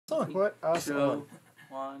Put us on.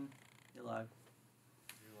 One, you're live.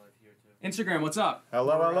 You're live here too. Instagram, what's up?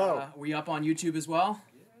 Hello, hello. Are we up on YouTube as well?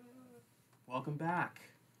 Yeah. Welcome back.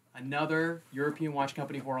 Another European Watch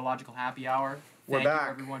Company Horological Happy Hour. We're Thank back.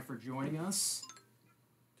 you everyone for joining us.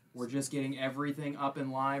 We're just getting everything up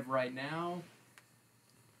and live right now.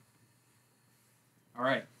 All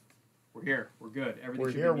right. We're here. We're good. Everything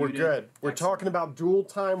We're should here. be We're muted. good. We're Excellent. talking about dual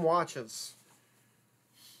time watches.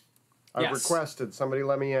 I've Yes. requested. Somebody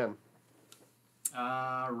let me in.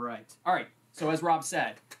 Right. All right. So as Rob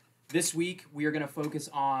said, this week we are going to focus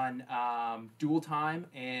on dual time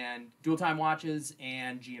watches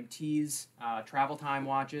and GMTs, travel time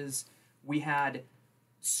watches. We had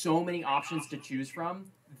so many options to choose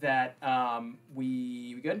from that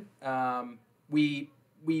we good. We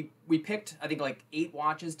picked, I think, like 8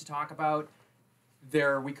 watches to talk about.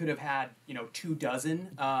 We could have had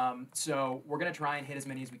 24. So we're gonna try and hit as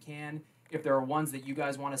many as we can. If there are ones that you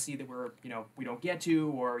guys want to see that we don't get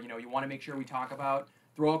to, or you want to make sure we talk about,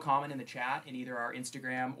 throw a comment in the chat in either our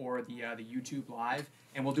Instagram or the YouTube live,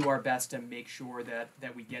 and we'll do our best to make sure that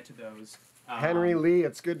we get to those. Henry Lee,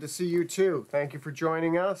 it's good to see you too. Thank you for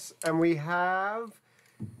joining us. And we have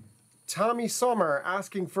Tommy Sommer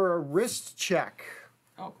asking for a wrist check.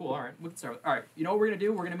 Oh, cool. All right, we can start. All right, you know what we're gonna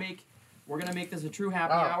do? We're gonna make this a true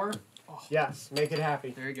happy hour. Oh. Yes, make it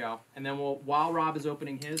happy. There you go. And then while Rob is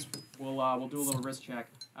opening his, we'll do a little wrist check.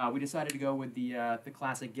 We decided to go with the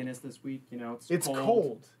classic Guinness this week. It's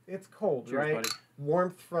cold. It's cold, Cheers, right? buddy.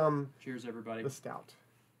 Warmth from Cheers, everybody. the stout.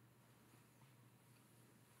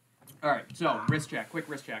 All right, so wrist check, quick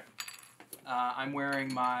wrist check. I'm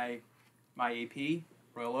wearing my AP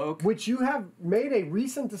Royal Oak, Which you have made a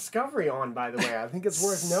recent discovery on, by the way. I think it's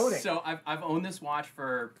worth noting. So I've owned this watch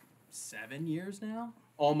for 7 years now,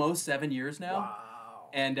 almost 7 years now. Wow.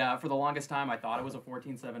 And for the longest time, I thought it was a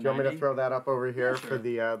 14790. Do you want me to throw that up over here Sure. for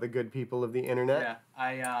the good people of the internet?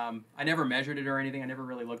 Yeah, I never measured it or anything. I never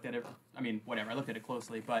really looked at it. I mean, whatever. I looked at it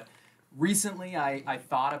closely, but recently I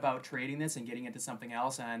thought about trading this and getting into something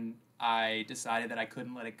else, and I decided that I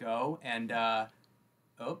couldn't let it go. And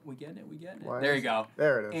we get it. There you go.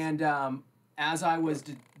 There it is. And as I was,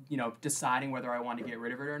 deciding whether I wanted to get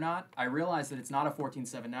rid of it or not, I realized that it's not a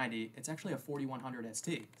 14790. It's actually a 4100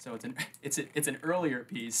 ST. So it's an earlier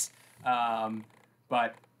piece,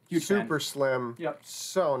 but huge Super fan. slim. Yep.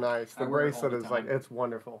 So nice. The I wear it all bracelet the is time. it's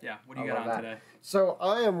wonderful. Yeah. What do you I got love on that. today? So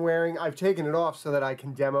I've taken it off so that I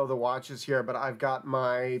can demo the watches here, but I've got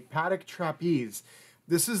my Patek Trapeze.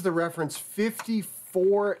 This is the reference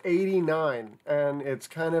 5489, and it's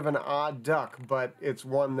kind of an odd duck, but it's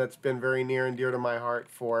one that's been very near and dear to my heart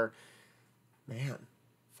for,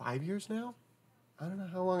 5 years now? I don't know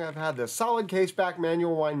how long I've had this. Solid case back,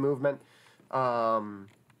 manual wind movement,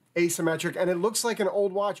 asymmetric, and it looks like an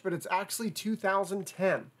old watch, but it's actually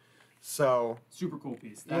 2010. So Super cool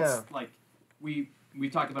piece. That's like we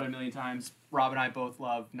talked about it a million times. Rob and I both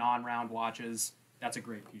love non-round watches. That's a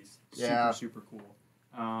great piece. Yeah. Super cool.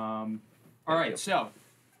 All right, so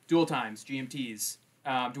dual times, GMTs.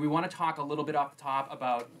 Do we want to talk a little bit off the top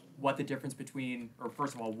about what the difference between, or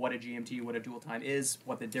first of all, what a GMT, what a dual time is,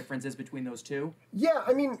 what the difference is between those two? yeah,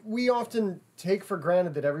 I mean, we often take for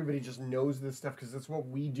granted that everybody just knows this stuff because that's what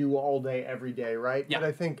we do all day, every day, right? Yeah. But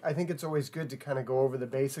I think it's always good to kind of go over the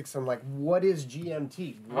basics and like, what is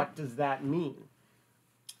GMT? What does that mean?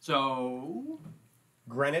 So,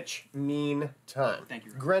 Greenwich Mean Time. Thank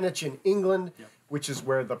you, Rick. Greenwich in England, Yep. which is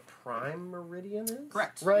where the prime meridian is.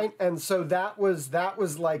 Correct. Right, and so that was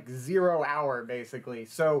like 0 hour basically.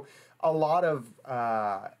 So a lot of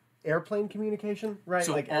airplane communication, right?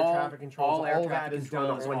 So like air traffic controls, all air all traffic that is control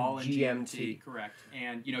done is on all in GMT. Correct.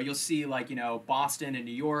 And you'll see Boston and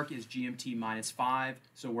New York is GMT -5,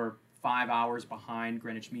 so we're 5 hours behind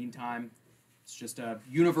Greenwich Mean Time. It's just a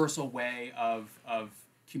universal way of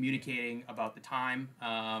communicating about the time,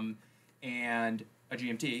 and a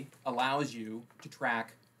GMT allows you to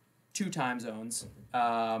track 2 time zones.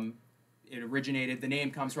 The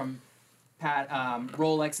name comes from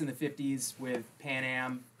Rolex in the 50s with Pan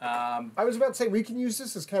Am. I was about to say we can use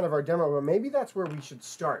this as kind of our demo, but maybe that's where we should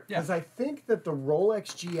start because I think that the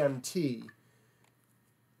Rolex GMT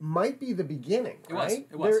might be the beginning, right?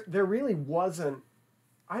 It was. There really wasn't.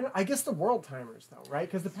 I guess the world timers though, right?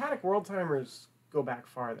 Because the Patek world timers go back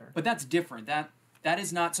farther. But that's different. That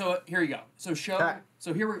is not. So here you go. So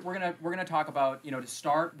here we're gonna talk about, to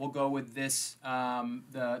start, we'll go with this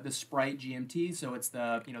the Sprite GMT. So it's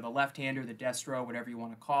the the left-hander, the Destro, whatever you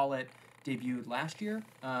want to call it, debuted last year.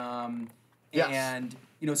 Yes. And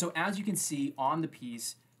so as you can see on the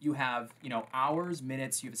piece, you have hours,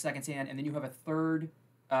 minutes, you have a seconds hand, and then you have a third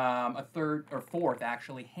or fourth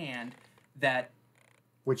actually hand that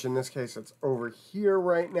which in this case it's over here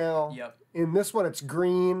right now. Yep. In this one it's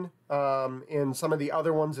green. In some of the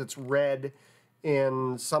other ones it's red.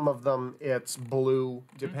 In some of them it's blue,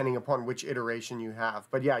 depending upon which iteration you have.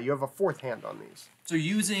 But yeah, you have a fourth hand on these. So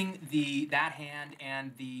using that hand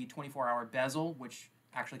and the 24-hour bezel, which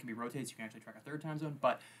actually can be rotated, so you can actually track a third time zone.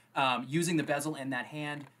 But using the bezel and that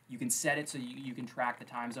hand, you can set it so you can track the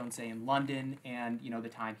time zone, say in London, and the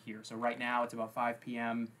time here. So right now it's about 5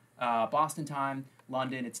 p.m. Boston time.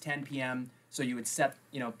 London, it's 10 p.m. So you would set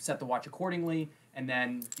the watch accordingly, and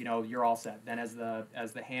then you're all set. Then as the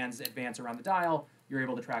hands advance around the dial, you're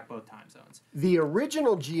able to track both time zones. The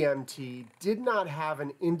original GMT did not have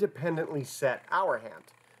an independently set hour hand.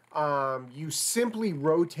 You simply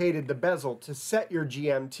rotated the bezel to set your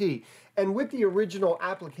GMT. And with the original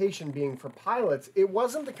application being for pilots, it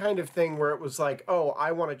wasn't the kind of thing where it was like, oh,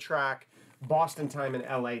 I want to track Boston time and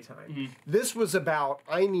LA time. Mm-hmm. This was about,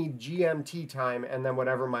 I need GMT time and then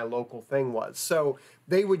whatever my local thing was. So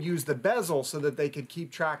they would use the bezel so that they could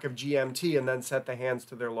keep track of GMT and then set the hands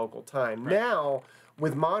to their local time. Right. Now,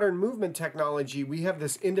 with modern movement technology, we have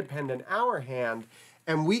this independent hour hand,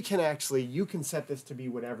 and we can actually, you can set this to be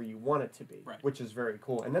whatever you want it to be, right, which is very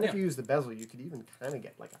cool. And then if you use the bezel, you could even kind of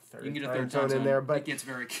get like a third time zone in there. But it gets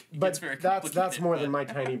very that's more than my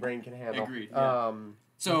tiny brain can handle. Agreed. Yeah.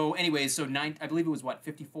 So anyways, I believe it was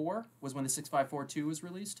 54 was when the 6542 was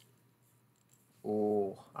released.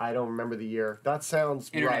 Oh, I don't remember the year. That sounds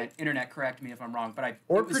right. Internet, correct me if I'm wrong, but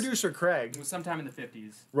producer Craig. It was sometime in the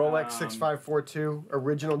 50s. Rolex 6542,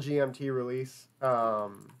 original GMT release.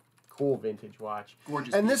 Cool vintage watch.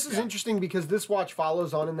 Gorgeous. And this is interesting because this watch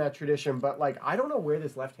follows on in that tradition, but like I don't know where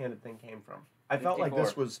this left-handed thing came from. I felt like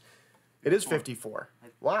this was. It is 54.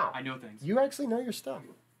 Wow. I know things. You actually know your stuff.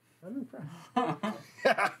 I'm impressed.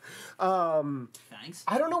 Thanks.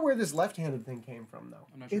 I don't know where this left-handed thing came from, though.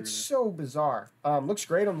 I'm not sure it's so bizarre. Looks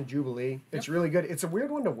great on the Jubilee. Yep. It's really good. It's a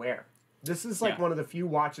weird one to wear. This is like one of the few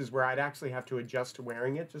watches where I'd actually have to adjust to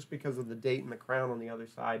wearing it just because of the date and the crown on the other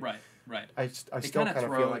side. Right. I still kind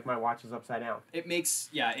of feel like my watch is upside down. It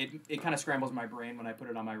makes, it kind of scrambles my brain when I put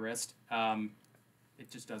it on my wrist.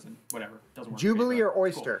 It just doesn't work. Jubilee or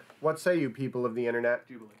Oyster? Cool. What say you, people of the internet?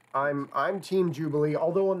 Jubilee. I'm Team Jubilee,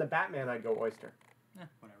 although on the Batman I'd go Oyster.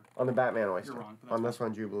 Whatever. On the Batman Oyster. You're wrong. On this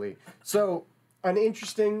one, Jubilee. So, an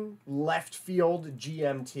interesting left field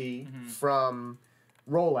GMT from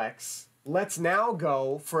Rolex. Let's now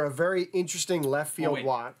go for a very interesting left field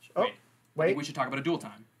watch. Wait. I think we should talk about a dual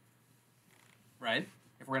time. Right?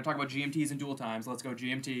 If we're going to talk about GMTs and dual times, let's go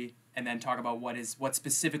GMT and then talk about what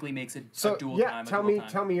specifically makes a dual time.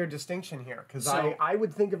 Tell me your distinction here, because I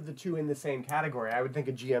would think of the two in the same category. I would think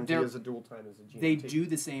a GMT as a dual time as a GMT. They do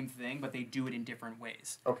the same thing, but they do it in different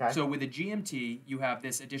ways. Okay. So with a GMT, you have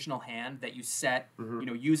this additional hand that you set,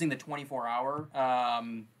 using the 24-hour.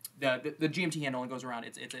 The GMT hand only goes around.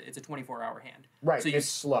 It's a 24-hour hand. Right. So it's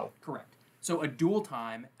slow. Correct. So a dual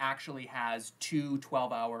time actually has two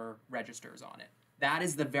 12-hour registers on it. That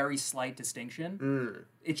is the very slight distinction.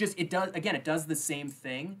 It does the same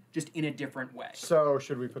thing, just in a different way. So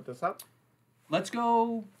should we put this up? Let's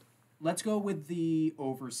go with the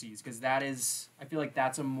overseas, because I feel like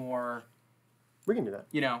that's a more. We can do that.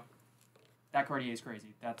 That Cartier is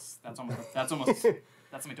crazy. That's almost that's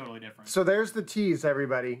something totally different. So there's the tease,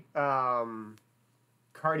 everybody.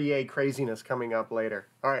 Cartier craziness coming up later.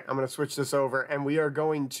 All right, I'm going to switch this over, and we are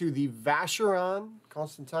going to the Vacheron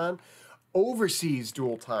Constantin overseas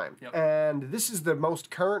dual time. Yep. And this is the most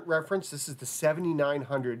current reference. This is the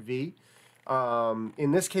 7900V.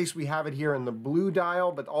 In this case, we have it here in the blue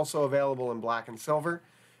dial, but also available in black and silver.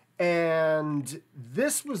 And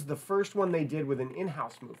this was the first one they did with an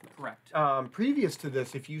in-house movement. Correct. Previous to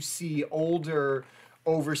this, if you see older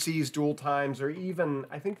overseas dual times, or even,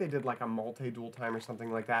 I think they did like a multi-dual time or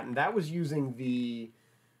something like that, and that was using the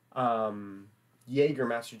Jaeger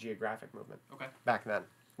Master Geographic movement back then,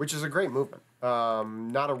 which is a great movement.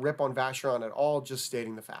 Not a rip on Vacheron at all, just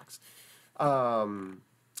stating the facts.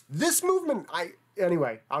 This movement,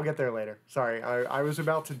 anyway, I'll get there later. Sorry, I was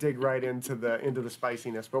about to dig right into the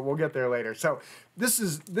spiciness, but we'll get there later. So this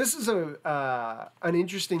is an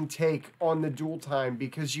interesting take on the dual time,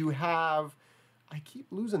 because you have, I keep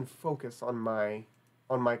losing focus on my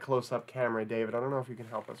close-up camera, David. I don't know if you can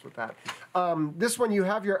help us with that. This one, you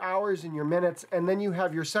have your hours and your minutes, and then you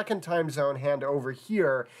have your second time zone hand over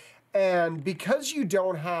here. And because you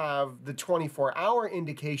don't have the 24-hour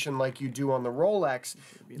indication like you do on the Rolex,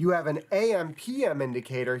 you have an AM/PM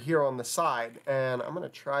indicator here on the side. And I'm going to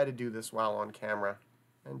try to do this while on camera,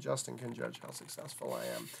 and Justin can judge how successful I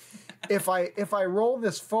am. If I roll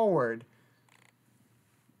this forward,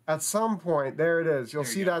 At some point, there it is. You'll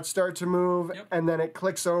There you see go. that start to move, Yep. and then it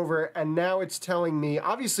clicks over, and now it's telling me,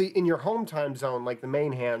 obviously in your home time zone, like the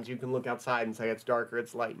main hands, you can look outside and say it's dark or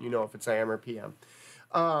it's light, and you know if it's AM or PM.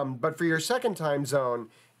 But for your second time zone,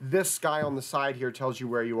 this guy on the side here tells you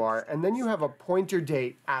where you are, and then you have a pointer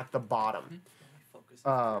date at the bottom.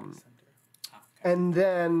 And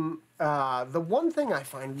then the one thing I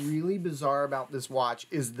find really bizarre about this watch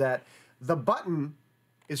is that the button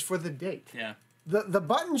is for the date. Yeah. The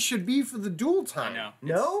button should be for the dual time. I know.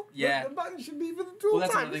 No? Yeah. The button should be for the dual Well,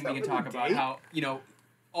 that's time. another It's thing we not can for talk the about. date.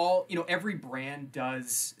 How every brand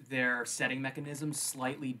does their setting mechanisms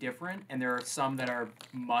slightly different, and there are some that are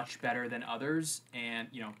much better than others. And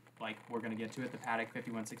like we're gonna get to it, the Patek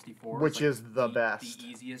 5164, Which is the best. the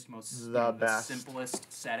easiest, most The the best.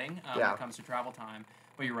 simplest setting when Yeah. it comes to travel time.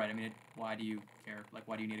 But you're right. I mean, why do you care? Like,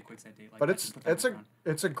 why do you need a quick set date? Like But that? it's Just put that on.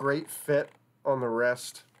 it's a great fit on the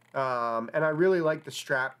wrist, and I really like the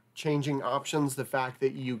strap changing options. The fact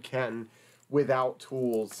that you can, without I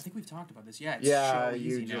tools. think we've talked about this. Yeah, it's Yeah, so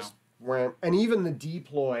easy you now. just went, and even the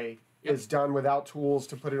deploy Yep. is done without tools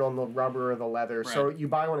to put it on the rubber or the leather. So Right. you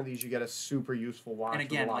buy one of these, you get a super useful watch And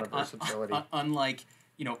again, with a lot like of versatility. unlike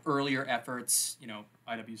earlier efforts,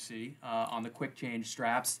 IWC on the quick change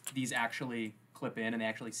straps, these actually clip in and they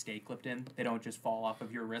actually stay clipped in. They don't just fall off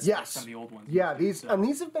of your wrist like Yes. some of the old ones. Yeah, used to. these So- and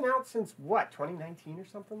these have been out since what, 2019 or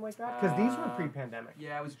something like that? Because these were Uh, pre-pandemic.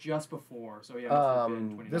 Yeah, it was just before. So yeah, it must have been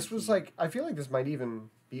 2019. This was like, I feel like this might even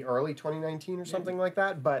be early 2019 or something like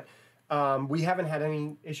that. But we haven't had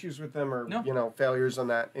any issues with them or No. failures on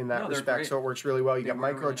that in that No, they're respect. great. So it works really well. You They get work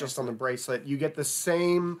micro really adjust on the nicely. bracelet. You get the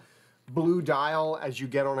same blue dial as you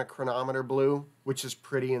get on a chronometer blue, which is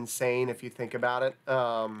pretty insane if you think about it.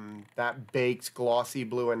 That baked glossy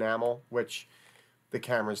blue enamel, which the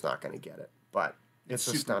camera's not going to get it, but it's a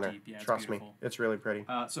super stunner. deep. Yeah, it's Trust me, beautiful. it's really pretty.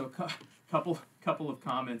 So couple of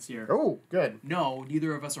comments here. Oh, good. No,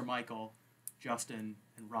 neither of us are Michael, Justin,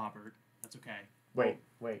 and Robert. That's okay. Wait.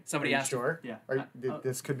 Somebody Are you asked. sure? Yeah.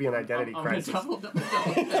 This could be an identity I'm crisis. gonna double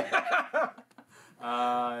check.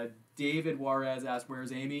 David Juarez asked,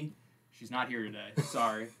 "Where's Amy?" She's not here today.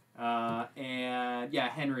 Sorry. And yeah,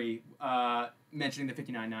 Henry mentioning the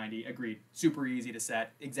 5990. Agreed. Super easy to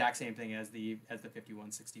set. Exact same thing as the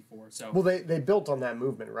 5164. So Well, they built on that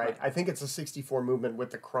movement, right? Right. I think it's a 64 movement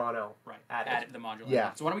with the chrono. right. added. Added the modular.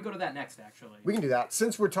 Yeah. So why don't we go to that next? Actually. We can do that.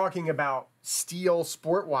 Since we're talking about steel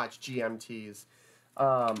sport watch GMTs,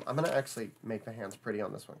 I'm going to actually make the hands pretty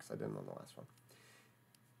on this one because I didn't on the last one.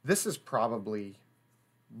 This is probably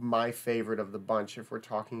my favorite of the bunch if we're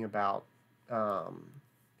talking about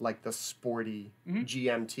like the sporty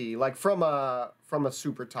GMT, like from a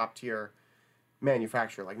super top tier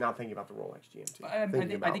manufacturer, like not thinking about the Rolex GMT. I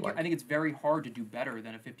Thinking about, like- think it's very hard to do better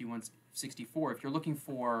than a 5164. If you're looking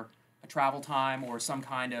for a travel time or some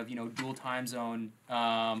kind of dual time zone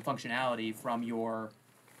functionality from your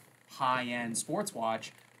high-end sports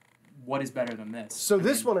watch, what is better than this? So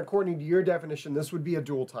this one, according to your definition, this would be a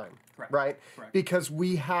dual time, Correct. right? Correct. Because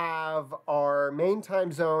we have our main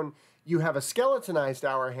time zone, you have a skeletonized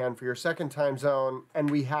hour hand for your second time zone, and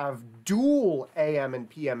we have dual AM and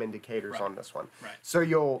PM indicators Right. on this one. Right. So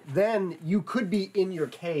you could be in your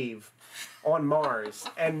cave on Mars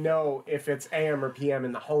and know if it's AM or PM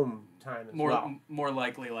in the home time as well. More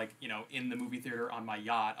likely, like in the movie theater on my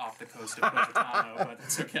yacht off the coast of Positano, but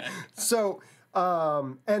it's okay. So,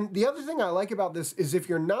 and the other thing I like about this is if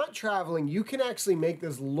you're not traveling, you can actually make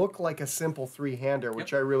this look like a simple three-hander,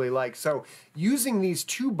 which I really like. So using these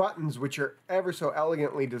two buttons, which are ever so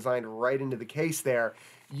elegantly designed right into the case there,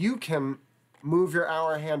 you can move your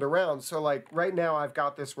hour hand around. So like right now I've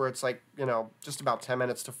got this where it's like, just about 10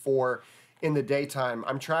 minutes to 4 in the daytime.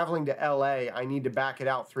 I'm traveling to LA. I need to back it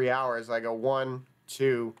out 3 hours. I go 1,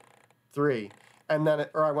 2, 3. And then,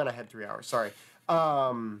 or I went ahead 3 hours, sorry.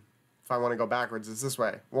 If I want to go backwards, it's this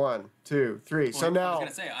way. 1, 2, 3. So Well, I now, was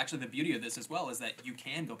gonna say, actually, the beauty of this as well is that you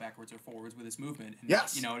can go backwards or forwards with this movement. And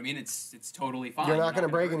Yes. You know what I mean? It's totally fine. you're not going to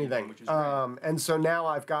gonna break anything. which is great. And so now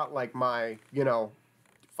I've got like my,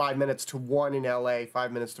 5 minutes to 1 in LA,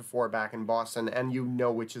 5 minutes to 4 back in Boston, and you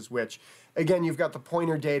know which is which. Again, you've got the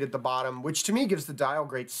pointer date at the bottom, which to me gives the dial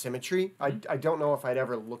great symmetry. I don't know if I'd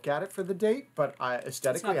ever look at it for the date, but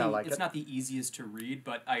aesthetically I like It's it. not the easiest to read,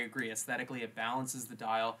 but I agree. Aesthetically, it balances the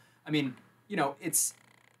dial. I mean, it's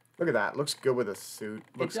Look at that. Looks good with a suit.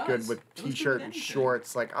 Looks does. good with It looks good t-shirt with and anything.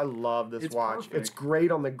 shorts. Like, I love this It's watch. perfect. It's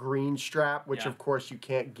great on the green strap, which Yeah. of course you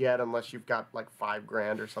can't get unless you've got like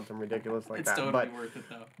 $5,000 or something ridiculous like it's that. totally But worth it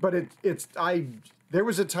though. there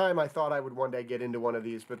was a time I thought I would one day get into one of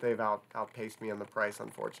these, but they've outpaced me on the price,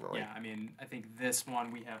 unfortunately. Yeah, I mean, I think this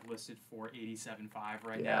one we have listed for $87.5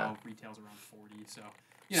 right Yeah. now. Retails around $40. So,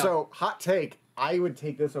 You know, So, hot take, I would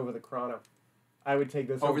take this over the Chrono. I would take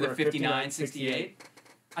this over the a 5968.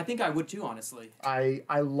 I think I would too, honestly. I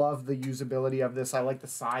love the usability of this. I like the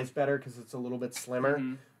size better because it's a little bit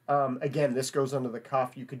slimmer. Again, this goes under the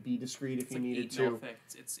cuff. You could be discreet if It's you like needed 8 to. mil thick.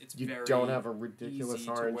 It's You very don't have a ridiculous easy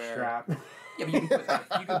to orange wear. strap. Yeah, but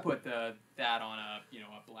you can put that on a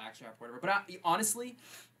black strap or whatever. But honestly,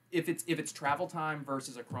 if it's travel time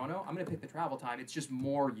versus a chrono, I'm gonna pick the travel time. It's just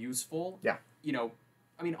more useful. Yeah.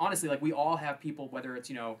 I mean, honestly, like we all have people, whether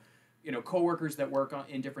it's coworkers that work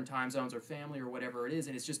in different time zones or family or whatever it is,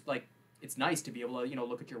 and it's just like it's nice to be able to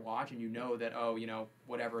look at your watch and that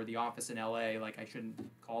whatever the office in LA, like I shouldn't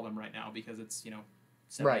call them right now because it's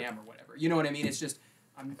 7 Right. a.m. or whatever. You know what I mean? It's just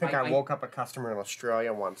I think I woke up a customer in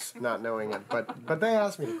Australia once, not knowing it, but they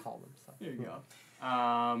asked me to call them. So. There you go.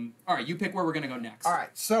 All right, you pick where we're gonna go next. All right,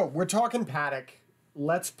 so we're talking Patek.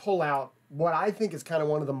 Let's pull out what I think is kind of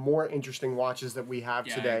one of the more interesting watches that we have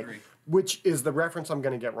Yeah, I today, agree. which is the reference I'm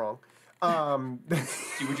going to get wrong.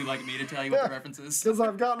 Would you like me to tell you what the reference is? Because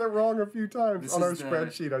I've gotten it wrong a few times This on our is the-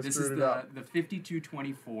 spreadsheet. I This screwed is it up. the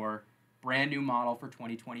 5224, brand new model for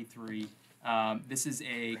 2023. This is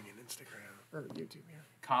a Instagram or YouTube here.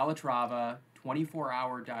 Calatrava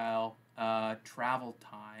 24-hour dial travel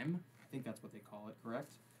time. I think that's what they call it,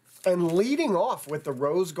 correct? And leading off with the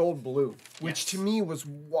rose gold blue, which Yes. to me was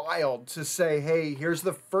wild to say, hey, here's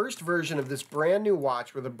the first version of this brand new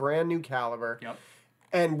watch with a brand new caliber. Yep.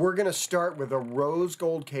 And we're going to start with a rose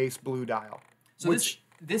gold case blue dial. So which,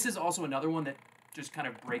 this is also another one that just kind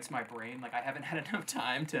of breaks my brain. Like I haven't had enough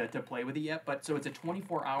time to play with it yet. But so it's a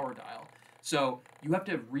 24-hour dial. So you have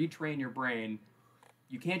to retrain your brain.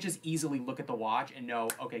 You can't just easily look at the watch and know,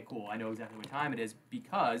 okay, cool, I know exactly what time it is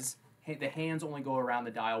because the hands only go around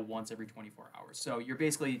the dial once every 24 hours. So you're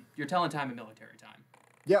telling time in military time.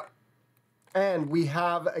 Yep. And we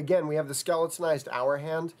have the skeletonized hour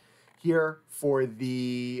hand here for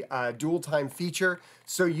the dual time feature.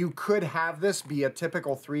 So you could have this be a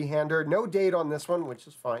typical three-hander. No date on this one, which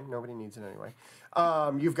is fine. Nobody needs it anyway.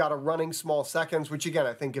 You've got a running small seconds, which again,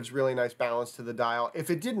 I think gives really nice balance to the dial. If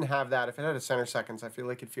it didn't have that, if it had a center seconds, I feel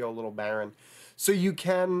like it'd feel a little barren. So you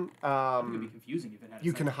can... it would be confusing if it had a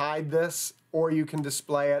you can second. hide this, or you can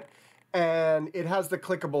display it. And it has the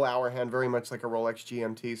clickable hour hand, very much like a Rolex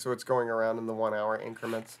GMT, so it's going around in the 1 hour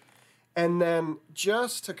increments. And then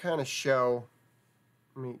just to kind of show,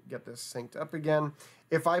 let me get this synced up again.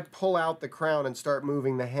 If I pull out the crown and start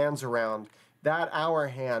moving the hands around, that hour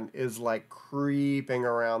hand is like creeping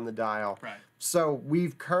around the dial. Right. So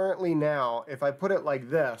we've currently now, if I put it like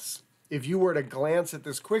this, if you were to glance at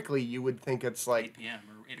this quickly, you would think it's 8 like, p.m.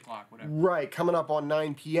 or 8 o'clock, whatever. right, coming up on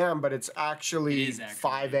 9 p.m., but it's actually, It is actually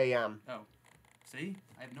 5 a.m. Oh, see?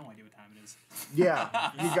 I have no idea what time it is.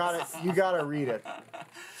 Yeah, you gotta read it.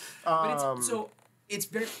 But it's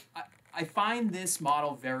very. I find this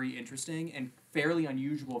model very interesting and fairly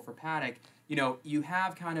unusual for Patek. You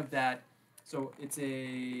have kind of that. So it's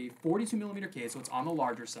a 42 millimeter case, so it's on the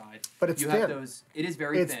larger side. But it's you thin. Have those. It is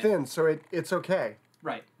very It's thin, so it's okay.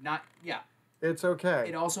 Right. Not. Yeah. It's okay.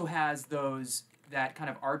 It also has that kind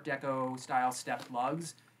of Art Deco style step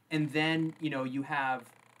lugs, and then you have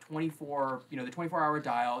 24. The 24-hour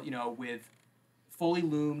dial. With fully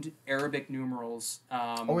loomed Arabic numerals.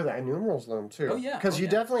 That numerals loom too. Oh, yeah. Because Oh, you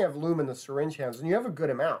yeah. definitely have loom in the syringe hands, and you have a good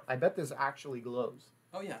amount. I bet this actually glows.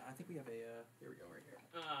 Oh yeah, I think we have a. Here we go, right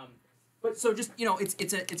here. But so just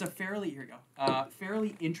it's a fairly here we go.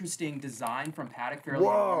 Fairly interesting design from Patek. Fairly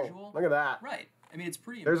Whoa! unusual. Look at that. Right. I mean, it's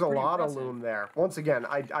pretty. There's a pretty lot impressive. of loom there. Once again,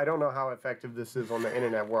 I don't know how effective this is on the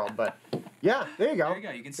internet world, but yeah, there you go. There you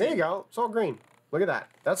go. You can see. There you go. It's all green. Look at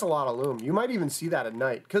that. That's a lot of loom. You might even see that at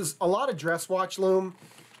night, because a lot of dress watch loom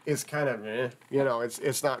is kind of,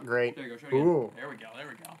 it's not great. There you go. Show it again. Ooh, There we go. There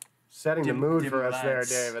we go. setting the mood dim for us there, lights.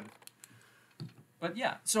 David. But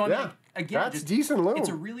yeah, so I Yeah, mean, again, that's just, decent loom. it's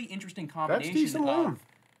a really interesting combination decent loom.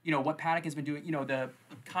 of what Patek has been doing. The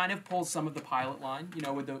kind of pulls some of the pilot line.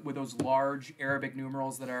 With those large Arabic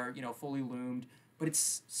numerals that are fully loomed, but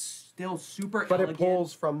it's still super. But elegant. it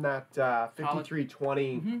pulls from that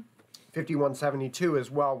 5320, 5172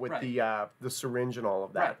 as well with Right. the syringe and all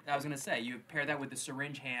of that. Right. I was gonna say you pair that with the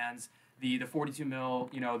syringe hands, the 42 mil,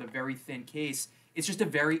 the very thin case. It's just a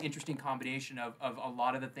very interesting combination of a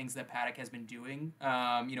lot of the things that Patek has been doing,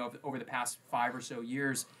 over the past 5 or so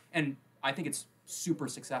years, and I think it's super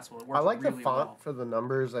successful. It works I like really the font well. for the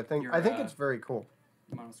numbers. I think Your, it's very cool.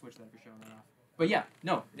 You might want to switch that if you're showing that off. But yeah,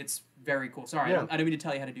 no, it's very cool. Sorry, Yeah. I didn't mean to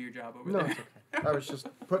tell you how to do your job over No, there. it's okay. I was just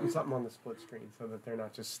putting something on the split screen so that they're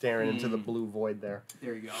not just staring into the blue void there.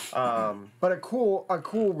 There you go. But a cool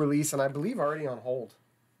release, and I believe already on hold.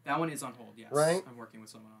 That one is on hold. Yes. Right? I'm working with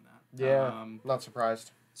someone on that. Yeah, not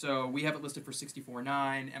surprised. So we have it listed for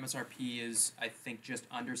 $64.9. MSRP is, I think, just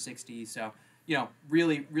under 60. So, you know,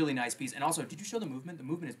 really, really nice piece. And also, did you show the movement? The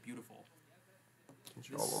movement is beautiful.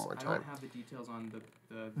 Show it one more time. I don't have the details on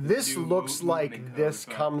the this new looks like movement this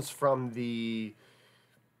code, comes from the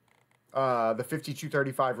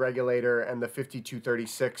 5235 regulator and the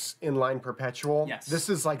 5236 inline perpetual. Yes. This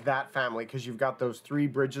is like that family because you've got those 3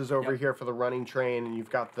 bridges over here for the running train, and you've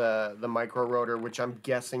got the micro rotor, which I'm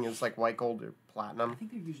guessing is like white gold or platinum. I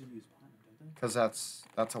think they usually use platinum, don't they? Because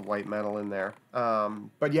that's a white metal in there.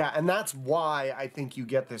 But yeah, and that's why I think you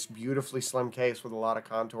get this beautifully slim case with a lot of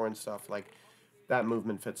contour and stuff. Like that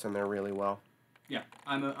movement fits in there really well. Yeah,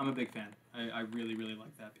 I'm a big fan. I really, really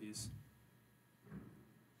like that piece.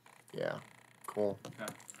 Yeah, cool.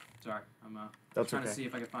 Okay, sorry, I'm That's trying to okay. see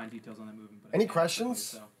if I can find details on that movement. But Any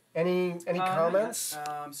questions? Any comments?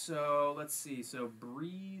 So let's see. So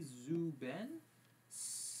Brezuben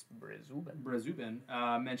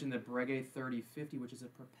mentioned the Breguet 3050, which is a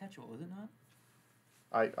perpetual, is it not?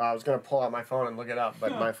 I was gonna pull out my phone and look it up,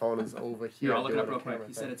 but my phone is over here. Here, I'll look it up doing real a quick. camera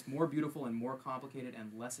He thing. said it's more beautiful and more complicated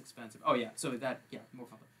and less expensive. Oh yeah, so more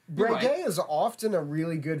complicated. Breguet is often a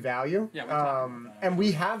really good value. Yeah, we're talking about that. And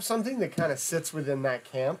we have something that kind of sits within that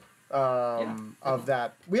camp. Of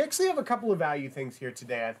that, we actually have a couple of value things here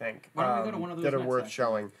today. I think Why don't we go to one of those that are next, worth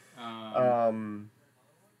actually? showing.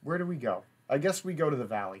 Where do we go? I guess we go to the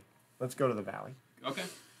valley. Let's go to the valley. Okay.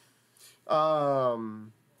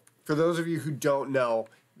 For those of you who don't know,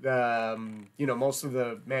 most of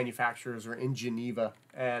the manufacturers are in Geneva,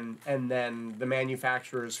 and then the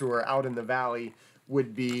manufacturers who are out in the valley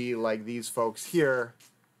would be like these folks here,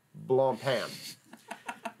 Blancpain.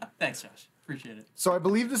 Thanks, Josh. Appreciate it. So I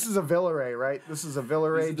believe this is a Villeray, right? This is a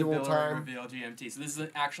Villeray dual This is the time. Reveal GMT. So this is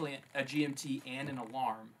actually a GMT and an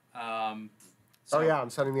alarm. Oh yeah, I'm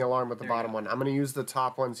setting the alarm with the There you bottom go. one. I'm going to use the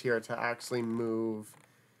top ones here to actually move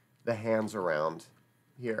the hands around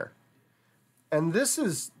here. And this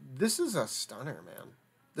is a stunner, man.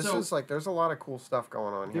 This So- is like, there's a lot of cool stuff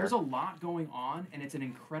going on here. There's a lot going on, and it's an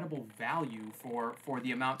incredible value for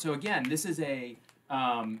the amount. So again, this is a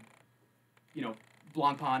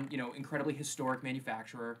Blancpain, incredibly historic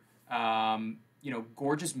manufacturer.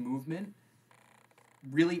 Gorgeous movement.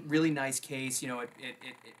 Really, really nice case.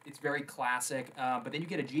 It's very classic. But then you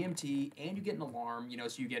get a GMT and you get an alarm.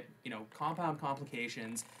 So you get compound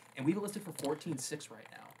complications, and we have it listed for $14,600 right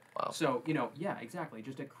now. Wow. So yeah, exactly.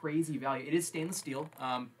 Just a crazy value. It is stainless steel.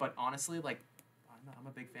 But honestly, like I'm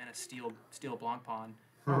a big fan of steel Blancpain.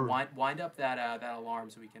 Wind up that alarm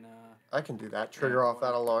so we can. I can do that. Trigger off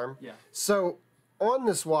that alarm. Yeah. So on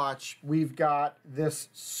this watch, we've got this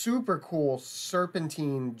super cool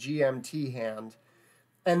serpentine GMT hand.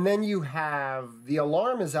 And then you have, the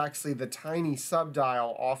alarm is actually the tiny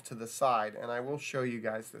subdial off to the side. And I will show you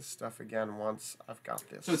guys this stuff again once I've got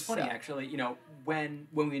this So it's funny, set. actually, when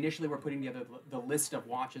we initially were putting together the list of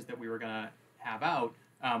watches that we were going to have out,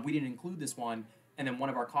 we didn't include this one. And then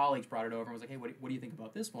one of our colleagues brought it over and was like, hey, what do you think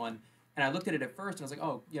about this one? And I looked at it at first and I was like,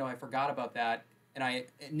 oh, I forgot about that. And I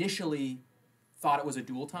initially thought it was a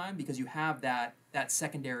dual time because you have that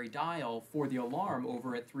secondary dial for the alarm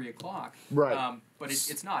over at 3 o'clock. Right. But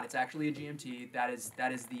it's not. It's actually a GMT. That is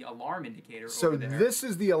the alarm indicator So over there. this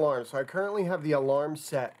is the alarm. So I currently have the alarm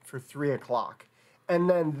set for 3 o'clock. And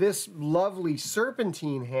then this lovely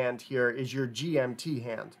serpentine hand here is your GMT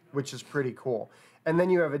hand, which is pretty cool. And then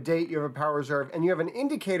you have a date, you have a power reserve, and you have an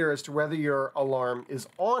indicator as to whether your alarm is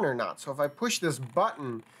on or not. So if I push this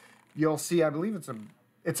button, you'll see, I believe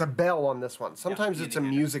it's a bell on this one. Sometimes the it's a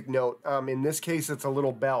indicator. music note. In this case, it's a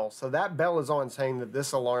little bell. So that bell is on saying that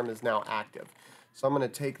this alarm is now active. So I'm going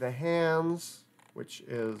to take the hands, which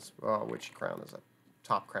crown is it?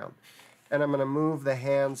 Top crown. And I'm going to move the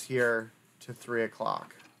hands here to 3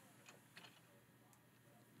 o'clock.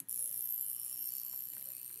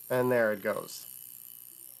 And there it goes.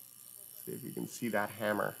 See if you can see that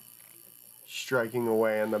hammer striking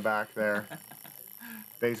away in the back there.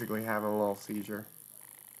 Basically having a little seizure.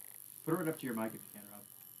 Put it right up to your mic if you can, Rob.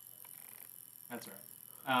 That's all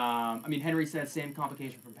right. Henry says same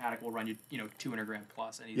complication from Paddock will run you, 200 grand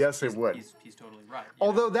plus, and Yes, it would. He's totally right.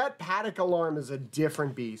 Although that Paddock alarm is a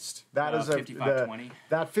different beast. That is 5520.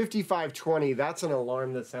 That 5520. That's an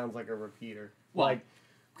alarm that sounds like a repeater. Well,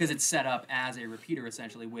 because it's set up as a repeater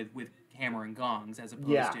essentially with hammer and gongs as opposed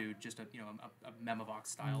Yeah. to just a Memovox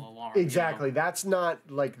style alarm. Exactly. That's not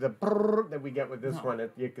like the brrr that we get with this one.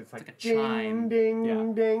 It's like a ding, chime. ding,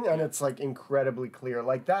 Yeah. ding, and it's like incredibly clear.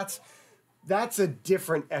 Like that's a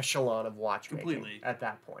different echelon of watchmaking Completely. at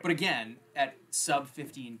that point. But again, at sub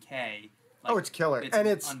 15K. It's killer. It's And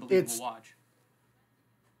an it's unbelievable watch.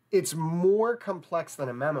 it's more complex than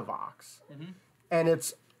a Memovox. Mm-hmm. And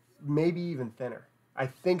it's maybe even thinner. I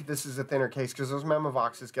think this is a thinner case because those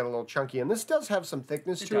Memovoxes get a little chunky. And this does have some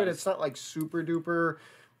thickness to it. It's not like super duper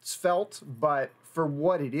svelte, but for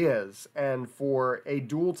what it is and for a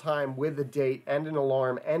dual time with a date and an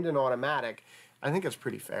alarm and an automatic, I think it's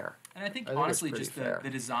pretty fair. And I think honestly, just the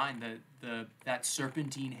design, that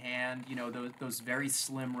serpentine hand, those very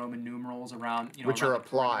slim Roman numerals around, which around are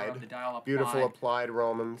applied, the dial applied. Beautiful applied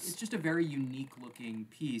Romans. It's just a very unique looking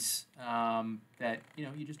piece that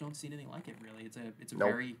you just don't see anything like it really. It's a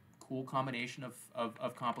very cool combination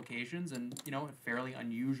of complications and a fairly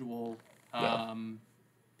unusual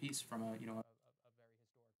piece from a very historic brand.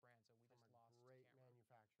 So we just lost great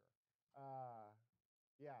manufacturer.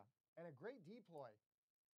 Yeah, and a great deploy.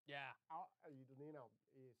 Yeah.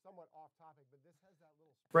 Somewhat off topic, but this has that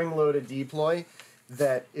little spring-loaded deploy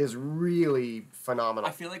that is really phenomenal.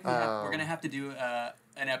 I feel like we're gonna have to do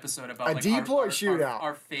an episode about a like deploy shootout.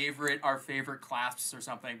 Our favorite clasps or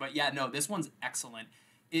something. But yeah, no, this one's excellent.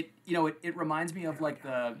 It reminds me of like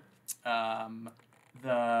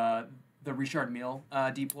the Richard Mille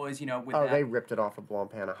deploys, with that. They ripped it off of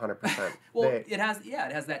Blancpain 100%. Well, it has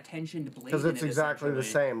that tensioned blade. Because it's exactly the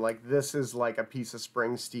same. Like this is like a piece of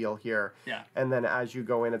spring steel here. Yeah. And then as you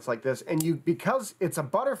go in, it's like this. And because it's a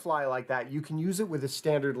butterfly like that, you can use it with a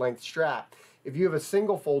standard length strap. If you have a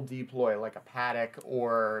single fold deploy like a Patek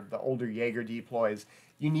or the older Jaeger deploys,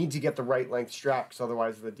 you need to get the right length strap because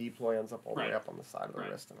otherwise the deploy ends up all the way up on the side of the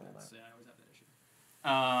wrist and all that. Yeah, I always have that issue.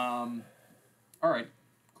 All right,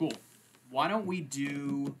 cool. Why don't we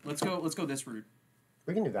do? Let's go this route.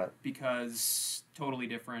 We can do that because totally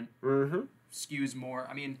different. Mm-hmm. Skews more.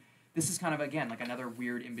 I mean, this is kind of again like another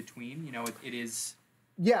weird in between. It is.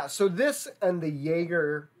 Yeah. So this and the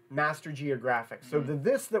Jaeger Master Geographic. So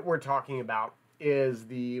this that we're talking about is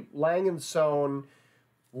the Lang & Son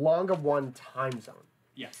Longa 1 time zone.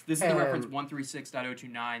 Yes, this is the reference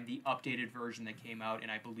 136.029, the updated version that came out in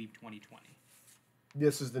I believe 2020.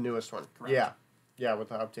 This is the newest one. Correct. Yeah. Yeah, with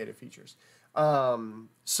the updated features.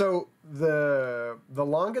 So the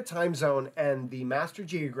Longa time zone and the Master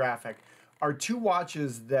Geographic are two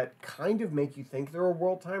watches that kind of make you think they're a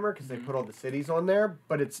world timer because they put all the cities on there,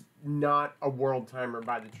 but it's not a world timer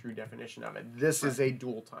by the true definition of it. This is a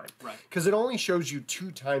dual time. Right. Because it only shows you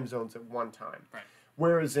two time zones at one time. Right.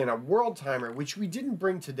 Whereas in a world timer, which we didn't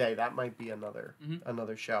bring today, that might be another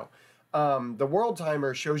show. The world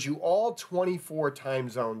timer shows you all 24 time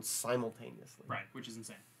zones simultaneously. Right, which is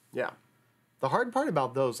insane. Yeah. The hard part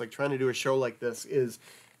about those, like trying to do a show like this, is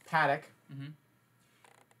Patek,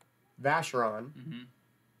 Vacheron,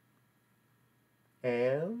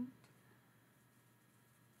 and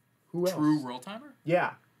who else? True world timer?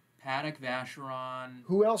 Yeah. Patek, Vacheron.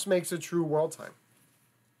 Who else makes a true world time?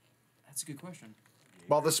 That's a good question.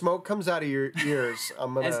 While the smoke comes out of your ears,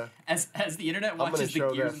 I'm gonna as the internet watches the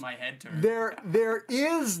gears in my head turn. There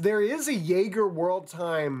is a Jaeger World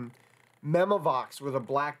Time Memovox with a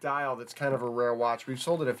black dial that's kind of a rare watch. We've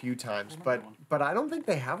sold it a few times, but I don't think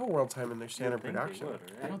they have a World Time in their standard production.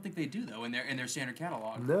 I don't think they do though in their standard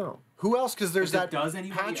catalog. No. Who else? Because there's that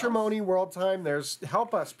Patrimony World Time. There's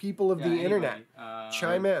help us people of the internet.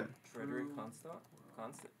 Chime in. Frederick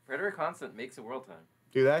Constant makes a world time.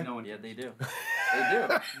 Do they? No one Yeah, cares. they do. They do.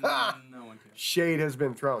 No one cares. Shade has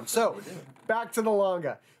been thrown. So, back to the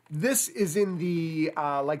Longa. This is in the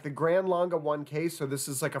like the Grand Longa 1 case. So this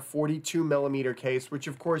is like a 42 millimeter case, which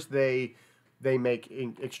of course they make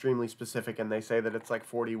extremely specific, and they say that it's like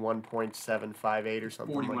 41.758 or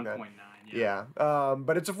something like that. 41.9. Yeah.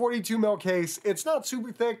 But it's a 42 mil case. It's not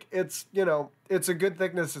super thick. It's it's a good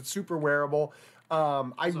thickness. It's super wearable.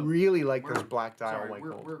 I really like those black dial white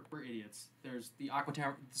gold. We're idiots. There's the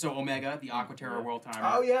Aquaterra, so Omega, the Aquaterra World Timer.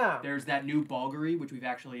 Oh, yeah. There's that new Bulgari, which we've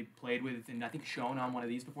actually played with and I think shown on one of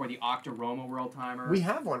these before, the Octa Roma World Timer. We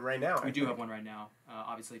have one right now. We do have one right now.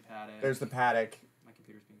 Obviously, Patek. There's the Patek. My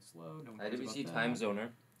computer's being slow. No one cares about IWC that. Time Zoner.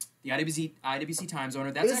 The IWC Time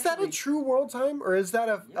Zoner. Is that a true world time, or is that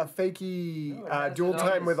a fakey dual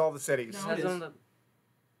time with all the cities? No, it is.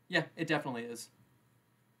 Yeah, it definitely is.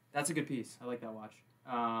 That's a good piece. I like that watch.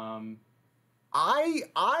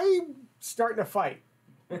 I'm starting to fight.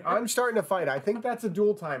 I think that's a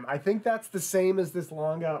dual time. I think that's the same as this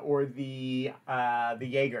Longa or the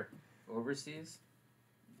Jaeger. Overseas?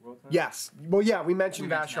 World time? Yes. Well, yeah, we mentioned We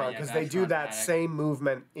mentioned Vacheron that, because yeah, they do Vacheron, that Patek. same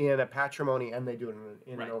movement in a Patrimony and they do it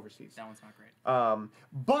in Right. an overseas. That one's not great.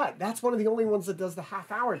 But that's one of the only ones that does the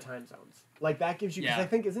half-hour time zones. Like that gives you, because I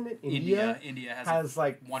think, isn't it India has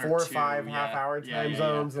like 4 or 5 half-hour time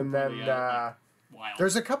zones, and then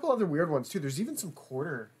there's a couple other weird ones too. There's even some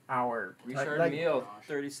quarter-hour. Richard Mille,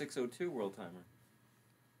 3602 world timer.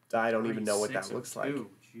 I don't even know what that looks like.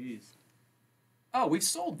 Jeez. Oh, we've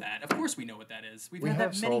sold that. Of course we know what that is. We've We had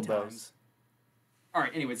have that many sold times. those. All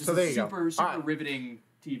right, anyways, this So there is you go. super All right. riveting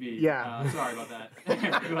TV. Yeah. Sorry about that,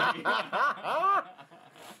 everybody.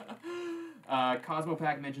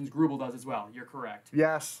 Cosmopack mentions Grubel does as well. You're correct.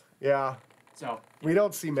 Yes. Yeah. So We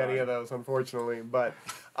don't see many Sorry. of those, unfortunately. But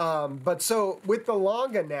so with the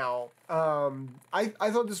Longa now, I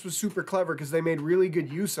thought this was super clever because they made really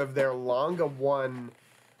good use of their Longa 1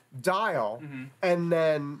 dial. Mm-hmm. And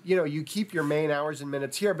then, you keep your main hours and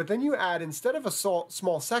minutes here, but then you add, instead of a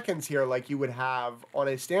small seconds here like you would have on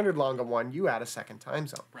a standard Longa 1, you add a second time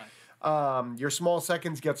zone. right. Your small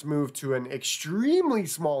seconds gets moved to an extremely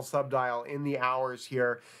small subdial in the hours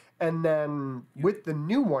here. And then with the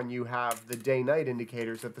new one, you have the day-night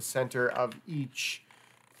indicators at the center of each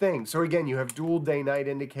thing. So again, you have dual day-night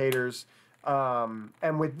indicators.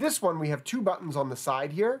 And with this one, we have 2 buttons on the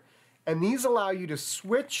side here. And these allow you to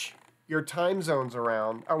switch your time zones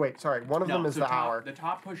around. Oh, wait, sorry. One of them is so the top, hour. The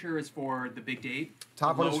top pusher is for the big date.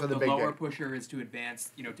 Top one is for the big lower date. pusher is to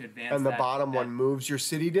advance, to advance. And the that- bottom that one moves your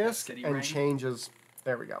city disc city and ring. changes.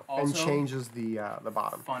 There we go. And Also- changes the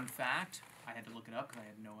bottom. Fun fact, I had to look it up because I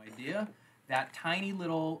had no idea. That tiny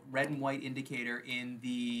little red and white indicator in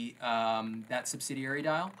the that subsidiary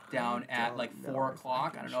dial down at don't like know 4 if I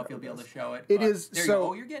o'clock. can I don't know if show you'll be able to this. show it. It but is- there you so- go.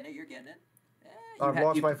 Oh, you're getting it. You're getting it. I've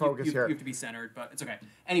lost my focus here. You have to be centered, but it's okay.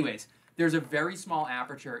 Anyways, there's a very small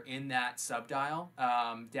aperture in that subdial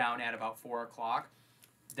down at about 4 o'clock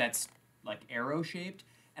that's like arrow shaped.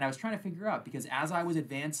 And I was trying to figure out because as I was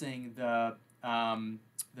advancing the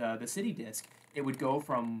city disc, it would go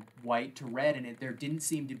from white to red, and there didn't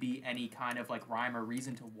seem to be any kind of like rhyme or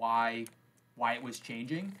reason to why it was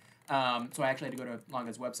changing. So I actually had to go to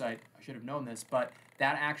Longa's website. I should have known this, but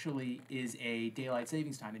that actually is a daylight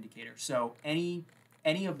savings time indicator. So any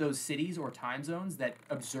of those cities or time zones that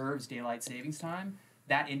observes daylight savings time,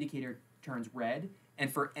 that indicator turns red.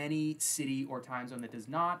 And for any city or time zone that does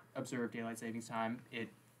not observe daylight savings time, it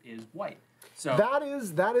is white. So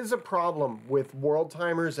That is a problem with world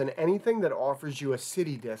timers and anything that offers you a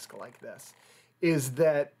city disc like this, is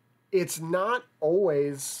that it's not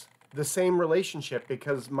always the same relationship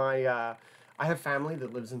because I have family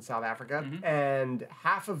that lives in South Africa, and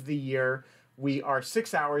half of the year we are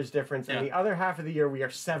 6 hours difference, and the other half of the year we are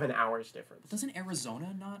 7 hours difference. doesn't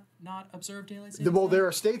Arizona not observe daylight savings Well, time? there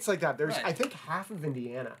are states like that. There's, Right. I think, half of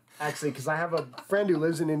Indiana, actually, because I have a friend who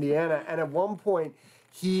lives in Indiana, and at one point,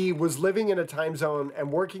 he was living in a time zone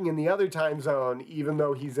and working in the other time zone, even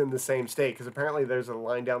though he's in the same state, because apparently there's a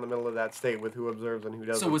line down the middle of that state with who observes and who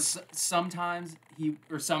doesn't. So was sometimes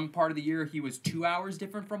some part of the year he was 2 hours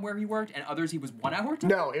different from where he worked, and others he was 1 hour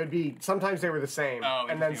different? No, it would be, sometimes they were the same, Oh,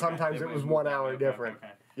 and then interesting, okay. sometimes They it would was move 1 that hour way, okay, different.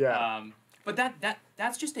 okay. Yeah. But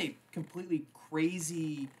that's just a completely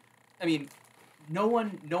crazy. I mean, no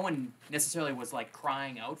one necessarily was like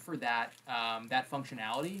crying out for that that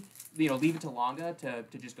functionality. Leave it to Longa to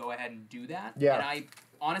just go ahead and do that. Yeah. And I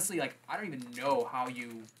honestly I don't even know how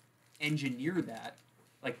you engineer that.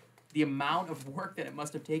 Like the amount of work that it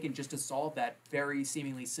must have taken just to solve that very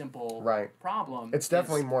seemingly simple Right. problem. It's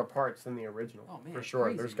definitely more parts than the original, Oh, man, for sure.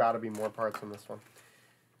 crazy. There's got to be more parts in this one.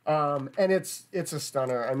 And it's a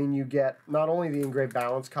stunner. I mean, you get not only the engraved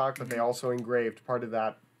balance cock, but they also engraved part of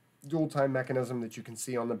that dual time mechanism that you can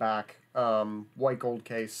see on the back. White gold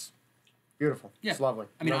case. Beautiful. Yeah. It's lovely.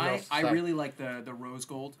 I mean, Nothing else to I say. really like the rose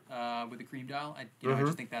gold with the cream dial. I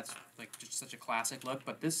just think that's like just such a classic look.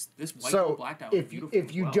 But this white gold black dial is if beautiful.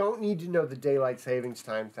 if you as well. don't need to know the daylight savings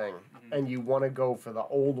time thing, and you want to go for the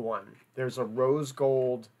old one, there's a rose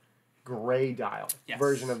gold gray dial Yes.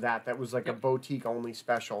 version of that was like a Yep. boutique only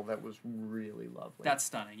special that was really lovely. That's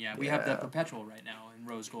stunning. Yeah, we have the Yeah. perpetual right now in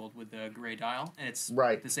rose gold with the gray dial, and it's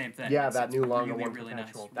Right. the same thing. Yeah, It's that new Longa really, one really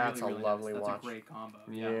perpetual. nice. That's really, a really lovely nice. watch. That's a great combo.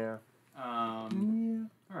 Yeah.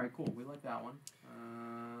 All right, cool. We like that one.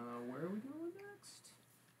 Where are we going next?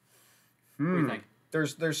 What do you think?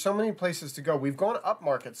 There's so many places to go. We've gone up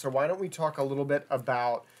market, so why don't we talk a little bit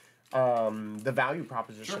about the value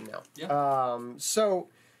proposition Sure. now? So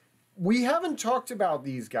we haven't talked about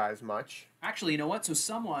these guys much. Actually, you know what? So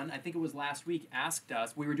someone, I think it was last week, asked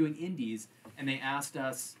us. We were doing indies, and they asked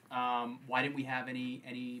us why didn't we have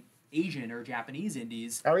any Asian or Japanese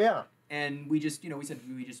indies? Oh yeah. And we just, we said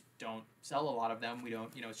we just don't sell a lot of them. We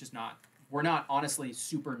don't, it's just not. We're not honestly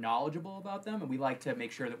super knowledgeable about them, and we like to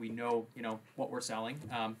make sure that we know, what we're selling,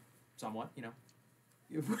 somewhat.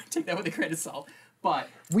 Take that with a grain of salt. But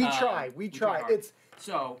We try. hard. It's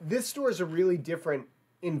So this store is a really different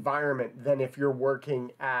environment than if you're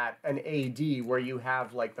working at an AD where you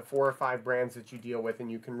have like the 4 or 5 brands that you deal with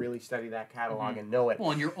and you can really study that catalog and know it.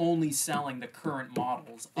 well, and you're only selling the current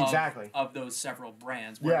models Exactly. of those several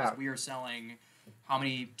brands, whereas Yeah. we are selling how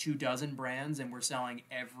many 24 brands, and we're selling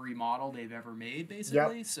every model they've ever made,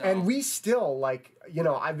 basically. Yep. So And we still, like, you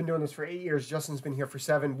know, I've been doing this for 8 years. Justin's been here for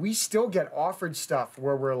 7. We still get offered stuff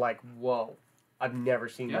where we're like, whoa, I've never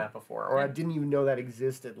seen that before. Or I didn't even know that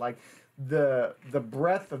existed. Like, the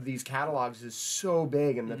breadth of these catalogs is so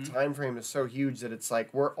big and the time frame is so huge that it's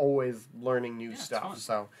like we're always learning new stuff.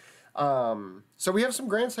 So we have some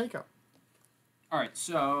Grand Seiko. All right,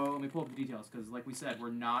 so let me pull up the details because, like we said,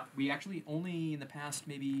 we actually only in the past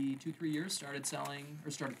maybe 2-3 years started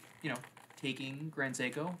taking Grand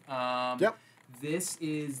Seiko. Yep. This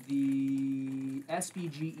is the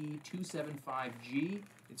SBGE 275G.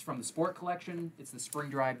 It's from the Sport Collection. It's the Spring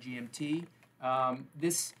Drive GMT.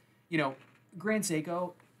 This, Grand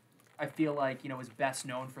Seiko, I feel like, is best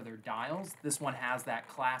known for their dials. This one has that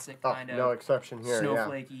classic kind of no exception here,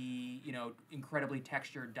 snowflakey, incredibly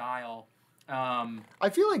textured dial. I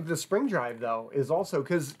feel like the Spring Drive, though, is also,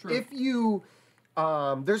 because if you,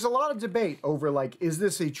 there's a lot of debate over, like, is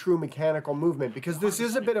this a true mechanical movement? Because this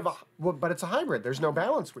is a bit of but it's a hybrid. There's no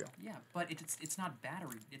balance wheel. Yeah, but it's not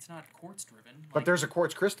battery. It's not quartz driven. But there's a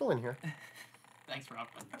quartz crystal in here. Thanks, Rob.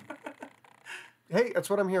 Hey, that's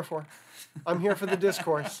what I'm here for. I'm here for the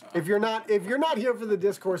discourse. If you're not here for the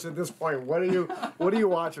discourse at this point, what are you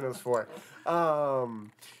watching us for?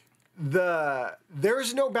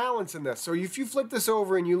 There's no balance in this. So if you flip this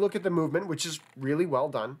over and you look at the movement, which is really well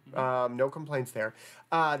done, no complaints there.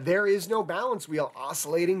 There is no balance wheel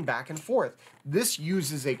oscillating back and forth. This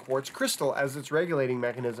uses a quartz crystal as its regulating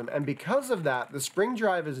mechanism, and because of that, the Spring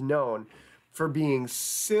Drive is known for being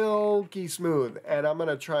silky smooth. And I'm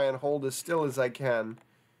gonna try and hold as still as I can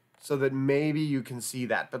so that maybe you can see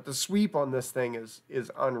that. But the sweep on this thing is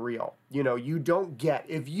unreal. You don't get,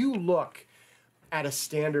 if you look at a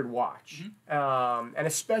standard watch, and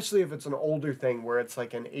especially if it's an older thing where it's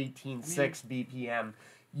like an 18.6 BPM,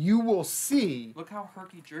 you will see. Look how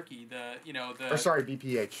herky-jerky Or sorry,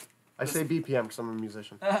 BPH. I say BPM because I'm a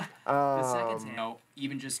musician. The seconds,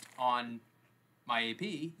 even just on my AP,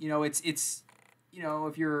 it's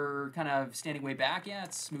if you're kind of standing way back,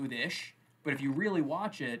 it's smoothish. But if you really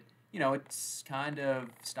watch it, it's kind of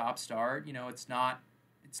stop-start. It's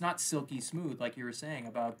not silky smooth like you were saying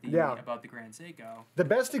about the Grand Seiko. The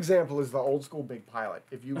best example is the old school Big Pilot.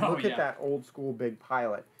 If you look at that old school Big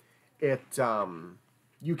Pilot, it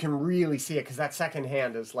you can really see it because that second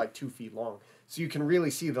hand is like 2 feet long, so you can really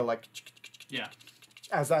see the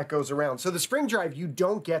as that goes around. So the Spring Drive, you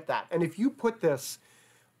don't get that, and if you put this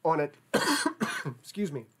on a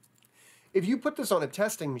excuse me, if you put this on a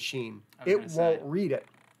testing machine, it won't read it.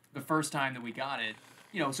 The first time that we got it,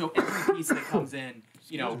 so every piece that comes in.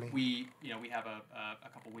 We have a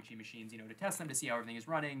couple witchy machines, to test them to see how everything is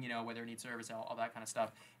running, whether it needs service, all that kind of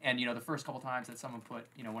stuff. And the first couple times that someone put,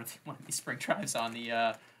 one of these Spring Drives on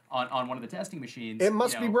the on one of the testing machines, it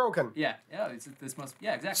must be broken.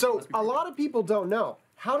 Exactly. So a lot of people don't know,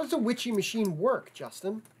 how does a witchy machine work,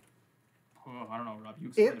 Justin? Oh, I don't know, Rob. You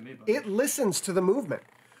explain it to me. It listens to the movement.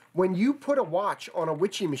 When you put a watch on a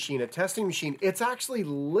witchy machine, a testing machine, it's actually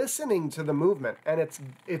listening to the movement, and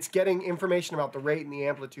it's getting information about the rate and the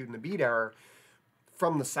amplitude and the beat error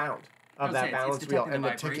from the sound of that balance wheel and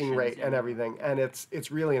the ticking rate and everything. And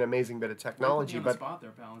it's really an amazing bit of technology. But spot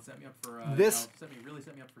there, pal, and set me up for really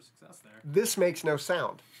set me up for success there. This makes no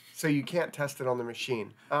sound, so you can't test it on the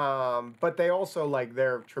machine. But they also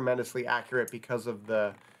they're tremendously accurate because of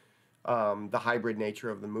the hybrid nature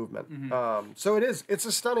of the movement. So it's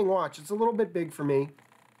a stunning watch. It's a little bit big for me.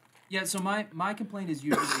 Yeah, so my complaint is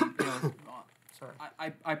usually, sorry.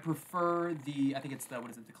 I prefer I think it's the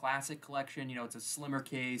Classic Collection. It's a slimmer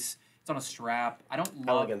case. It's on a strap. I don't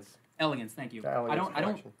love Elegance, thank you.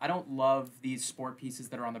 I don't love these sport pieces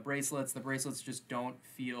that are on the bracelets. The bracelets just don't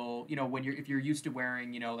feel, if you're used to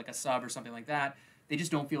wearing, like a sub or something like that, they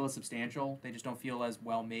just don't feel as substantial. They just don't feel as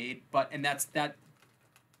well made. And that's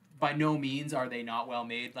by no means are they not well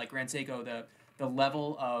made. Like Grand Seiko, the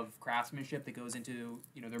level of craftsmanship that goes into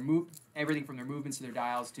their everything from their movements to their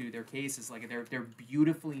dials to their cases, they're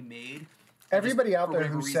beautifully made. Everybody out there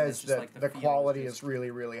who says that the quality is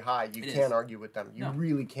really, really high, you can't argue with them. You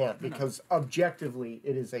really can't, because objectively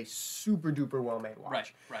it is a super duper well made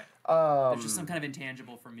watch. Right. There's just some kind of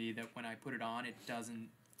intangible for me that when I put it on, it doesn't.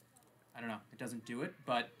 I don't know. It doesn't do it,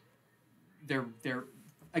 but they're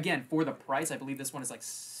again for the price. I believe this one is like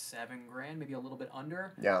 $7,000, maybe a little bit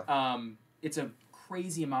under. Yeah. It's a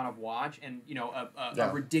crazy amount of watch, and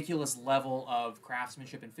a ridiculous level of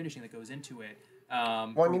craftsmanship and finishing that goes into it.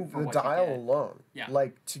 The dial alone. Yeah.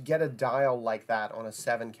 To get a dial like that on a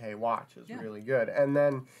 7K watch is really good, and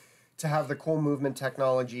then to have the cool movement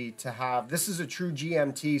technology, to have, this is a true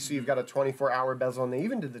GMT, so you've got a 24-hour bezel, and they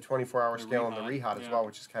even did the 24-hour scale on the Rehat as well,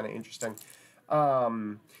 which is kind of interesting.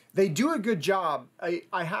 They do a good job.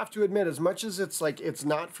 I have to admit, as much as it's like, it's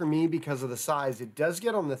not for me because of the size, it does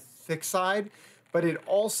get on the thick side, but it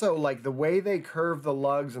also, like the way they curve the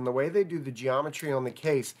lugs and the way they do the geometry on the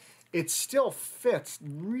case, it still fits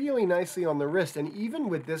really nicely on the wrist. And even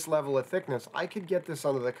with this level of thickness, I could get this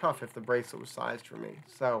under the cuff if the bracelet was sized for me.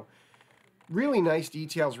 So really nice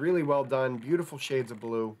details, really well done, beautiful shades of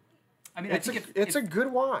blue. I mean, it's a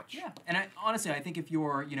good watch. Yeah, and honestly, I think if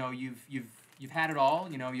you're, you've had it all,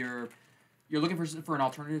 you're looking for an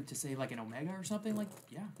alternative to say like an Omega or something, like,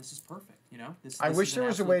 yeah, this is perfect. This I wish is there an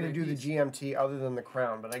was a way to absolute do great the piece. GMT other than the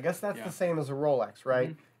crown, but I guess that's Yeah. the same as a Rolex,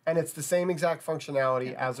 right? Mm-hmm. And it's the same exact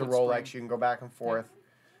functionality Yeah, as a foot Rolex. spring. You can go back and forth.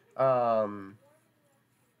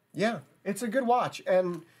 Yeah, it's a good watch,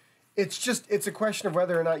 and it's a question of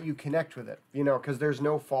whether or not you connect with it, because there's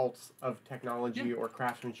no faults of technology Yeah. or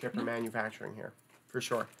craftsmanship or manufacturing here, for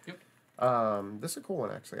sure. Yep. This is a cool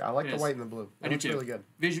one, actually. I like It the is. white and the blue. I do It's too. really good.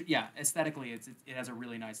 Yeah, aesthetically, it has a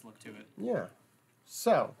really nice look to it. Yeah.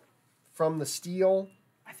 So, from the steel,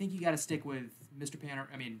 I think you got to stick with Mr. Panner.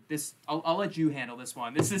 I mean, this. I'll let you handle this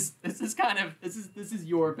one. This is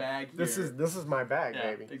your bag here. this is my bag,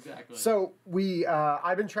 yeah, baby. exactly. So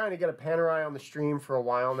I've been trying to get a Panerai on the stream for a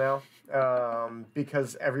while now,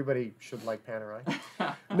 because everybody should like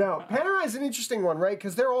Panerai. No, Panerai is an interesting one, right?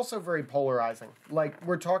 Because they're also very polarizing. Like,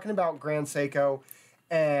 we're talking about Grand Seiko,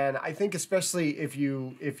 and I think especially if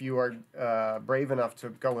you are brave enough to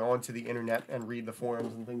go onto the internet and read the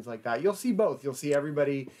forums and things like that, you'll see both. You'll see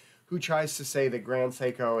everybody who tries to say that Grand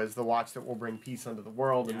Seiko is the watch that will bring peace unto the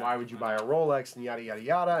world, and why would you buy a Rolex, and yada, yada,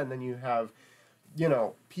 yada. And then you have,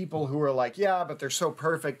 people who are like, yeah, but they're so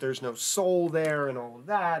perfect, there's no soul there, and all of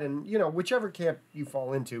that. And, whichever camp you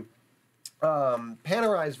fall into.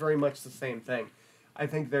 Panerai is very much the same thing. I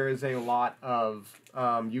think there is a lot of,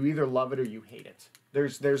 you either love it or you hate it.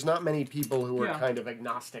 There's not many people who are kind of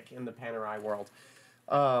agnostic in the Panerai world.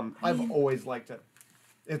 I've always liked it.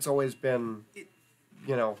 It's always been,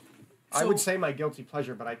 I would say my guilty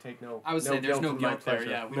pleasure, but I take no. I would say there's no in my guilt there.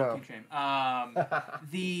 pleasure. Yeah, we No. don't keep shame.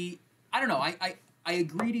 I don't know. I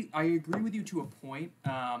agree with you to a point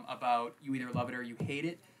about you either love it or you hate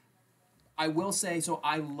it. I will say, so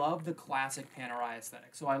I love the classic Panerai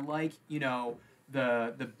aesthetic. So I like,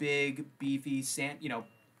 the big beefy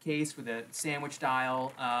case with a sandwich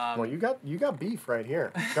dial. Well, you got beef right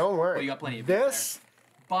here. Don't worry. Well, you got plenty of beef this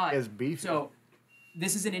but is beefy. So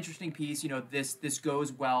this is an interesting piece. This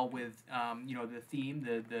goes well with the theme,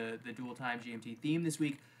 the dual time GMT theme this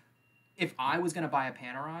week. If I was going to buy a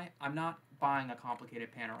Panerai, I'm not buying a complicated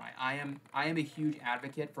Panerai. I am a huge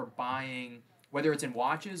advocate for buying, whether it's in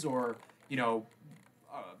watches or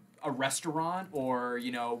a restaurant or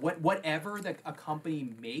whatever that a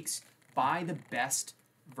company makes, buy the best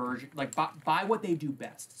version, like buy what they do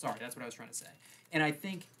best. Sorry, that's what I was trying to say. And I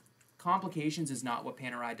think complications is not what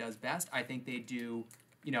Panerai does best. I think they do,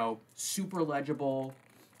 super legible,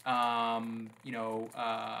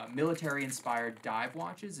 military-inspired dive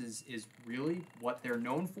watches is really what they're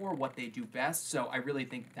known for, what they do best. So I really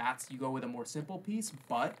think you go with a more simple piece,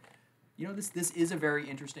 but this is a very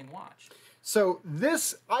interesting watch. So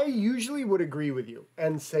this, I usually would agree with you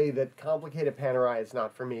and say that complicated Panerai is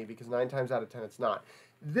not for me, because 9 times out of 10 it's not.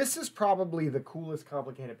 This is probably the coolest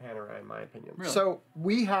complicated Panerai in my opinion. Really? So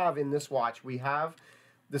we have in this watch, we have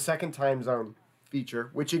the second time zone feature,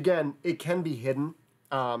 which again, it can be hidden.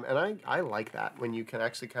 And I like that when you can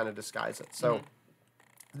actually kind of disguise it. So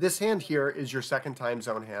this hand here is your second time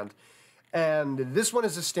zone hand. And this one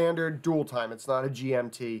is a standard dual time. It's not a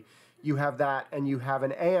GMT. You have that, and you have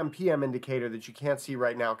an AM/PM indicator that you can't see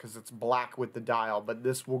right now because it's black with the dial, but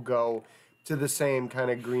this will go to the same kind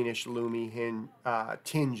of greenish loomy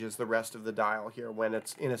tinge as the rest of the dial here when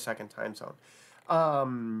it's in a second time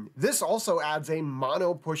zone. This also adds a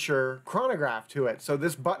mono pusher chronograph to it. So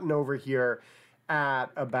this button over here at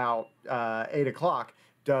about 8 o'clock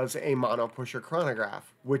does a mono pusher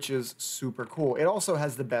chronograph, which is super cool. It also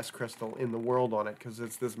has the best crystal in the world on it because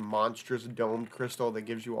it's this monstrous domed crystal that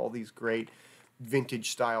gives you all these great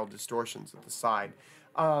vintage style distortions at the side.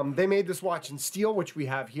 They made this watch in steel, which we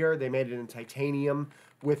have here. They made it in titanium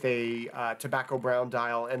with a tobacco brown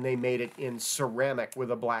dial, and they made it in ceramic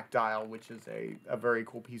with a black dial, which is a very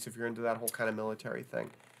cool piece if you're into that whole kind of military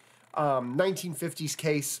thing. 1950s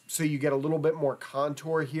case, so you get a little bit more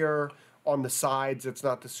contour here on the sides. It's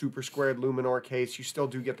not the super squared Luminor case. You still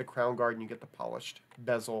do get the crown guard, and you get the polished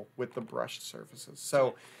bezel with the brushed surfaces.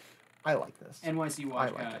 So I like this. NYC Watch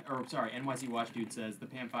I like guy, or sorry, NYC Watch Dude says the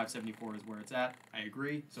PAM 574 is where it's at. I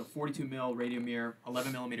agree. So 42 mil radium mirror,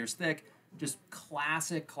 11 millimeters thick, just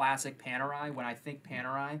classic Panerai. When I think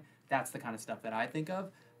Panerai, that's the kind of stuff that I think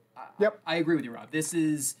of. Yep. I agree with you, Rob. This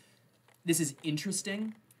is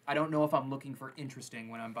interesting. I don't know if I'm looking for interesting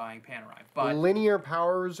when I'm buying Panerai, but Linear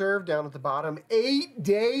power reserve down at the bottom. 8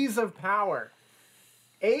 days of power.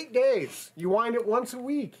 8 days. You wind it once a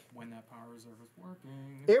week. when that power reserve is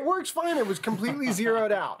working. It works fine. It was completely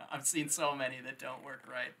zeroed out. I've seen so many that don't work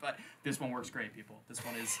right, but this one works great, people. This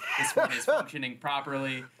one is functioning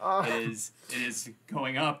properly. It is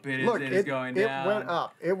going up. It is going down. It went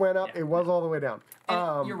up. It went up. Yeah. It was all the way down.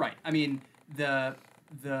 And you're right. I mean, the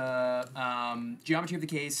geometry of the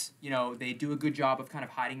case, they do a good job of kind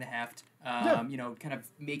of hiding the heft. Kind of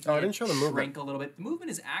making it shrink a little bit. The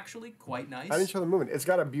movement is actually quite nice. I didn't show the movement. It's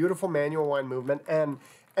got a beautiful manual wind movement, and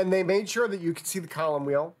they made sure that you could see the column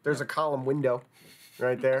wheel. There's a column window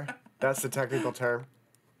right there. That's the technical term.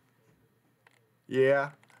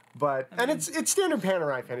 Yeah, and it's standard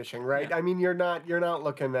Panerai finishing, right? Yeah. I mean, you're not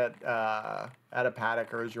looking at a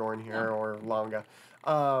Patek or a Journe here or Longa,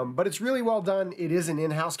 but it's really well done. It is an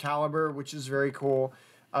in-house caliber, which is very cool.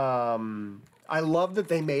 I love that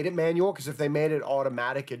they made it manual, because if they made it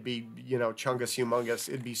automatic, it'd be, chungus humongous.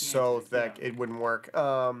 It'd be so thick, it wouldn't work.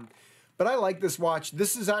 But I like this watch.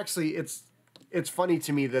 This is actually, it's funny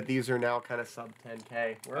to me that these are now kind of sub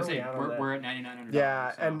 10K. We're at 9,900.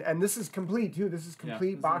 Yeah, so. and this is complete too. This is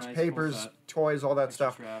complete, this box is a nice papers, toys, all that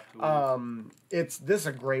Extra stuff. strap, This is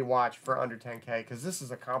a great watch for under 10K, because this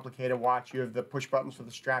is a complicated watch. You have the push buttons for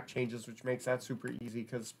the strap changes, which makes that super easy,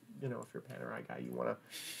 because, if you're a Panerai guy, you want to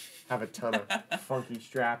have a ton of funky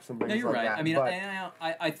straps and things No, you're like right. that. I mean, but,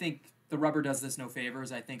 I think the rubber does this no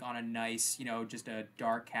favors. I think on a nice, just a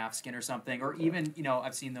dark calf skin or something, or even,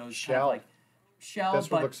 I've seen those Shell. kind of like shell, This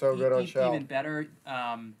would but look so good on shell. even better,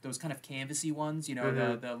 those kind of canvasy ones,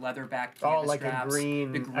 the leather back canvas oh, like straps,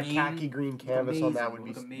 a khaki green canvas on that would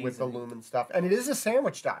be amazing. with the lumen stuff. And it is a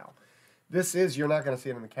sandwich style. This is, you're not going to see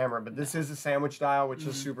it in the camera, but this is a sandwich style, which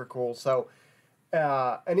is super cool. So,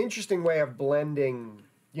 an interesting way of blending.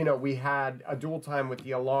 We had a dual time with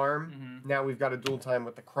the alarm. Now we've got a dual time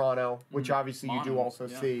with the chrono, which obviously you do also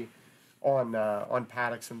see on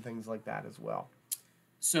Pateks and things like that as well.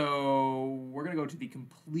 So we're gonna go to the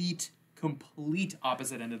complete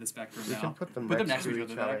opposite end of the spectrum now. We can put them next to each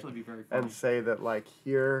other. That'd actually be very funny. And say that, like,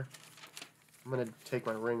 here, I'm gonna take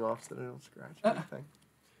my ring off so that I don't scratch anything.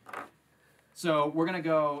 So we're gonna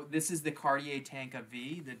go. This is the Cartier Tanka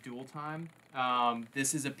V, the dual time.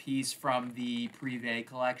 This is a piece from the Privé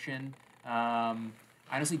collection.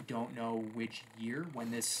 I honestly don't know which year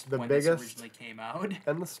when this originally came out.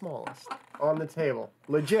 And the smallest on the table.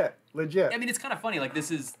 Legit. I mean, it's kind of funny. Like,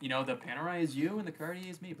 this is, the Panerai is you and the Cartier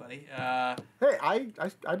is me, buddy. Hey,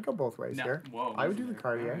 I'd go both ways here. Whoa. I would do the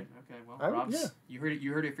Cartier. Right, okay, well, Rob's, you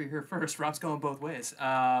heard it here first. Rob's going both ways.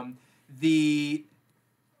 So the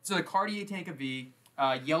Cartier Tanka V,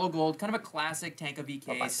 yellow gold, kind of a classic Tanka V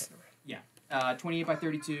case. 28 by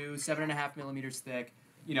 32, 7.5 millimeters thick.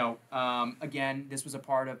 Again, this was a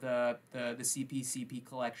part of the CP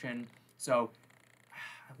collection. So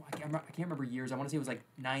I can't remember years. I want to say it was like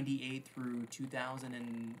 98 through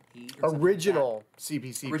 2008. Or Original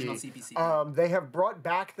CP. Original CP. They have brought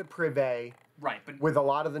back the Privé. Right, but with a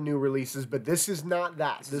lot of the new releases, but this is not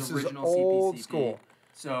that. This is old school.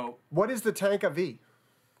 So what is the Tanka V?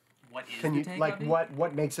 What is the Tanka V?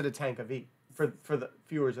 What makes it a Tanka V for the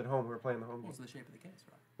viewers at home who are playing the home game? It's the shape of the case,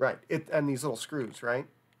 right? Right. And these little screws, right?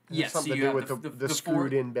 Yes. Something so you to do have with the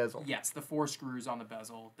screwed-in bezel. Yes, the 4 screws on the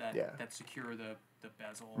bezel that secure the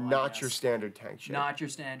bezel. Not your standard tank shape. Not your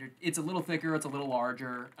standard. It's a little thicker. It's a little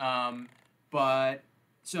larger. But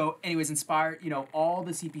so, anyways, inspired. All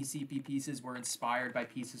the CP pieces were inspired by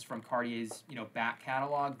pieces from Cartier's back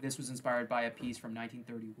catalog. This was inspired by a piece from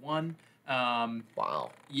 1931.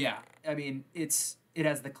 Wow. Yeah, I mean it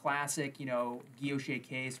has the classic guilloche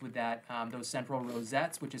case with that those central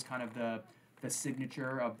rosettes, which is kind of the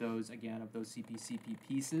signature of those CP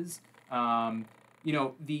pieces.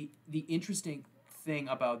 The interesting thing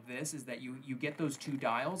about this is that you get those two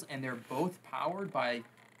dials and they're both powered by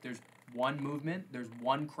there's one movement, there's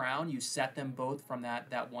one crown. You set them both from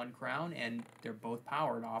that one crown, and they're both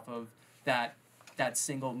powered off of that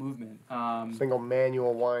single movement. Single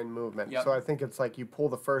manual wind movement. Yep. So I think it's like you pull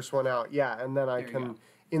the first one out, and then I can,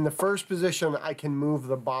 in the first position, I can move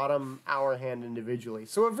the bottom hour hand individually.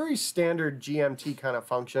 So a very standard GMT kind of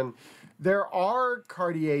function. There are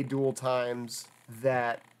Cartier dual times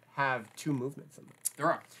that have 2 movements in them. There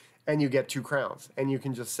are. and you get 2 crowns, and you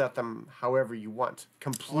can just set them however you want,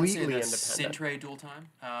 completely independent. Cintre dual time.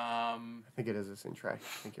 I think it is a Cintre. I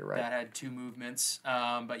think you're right. That had 2 movements.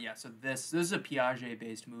 But yeah, so this is a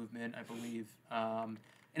Piaget-based movement, I believe, and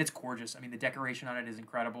it's gorgeous. I mean, the decoration on it is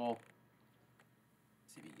incredible.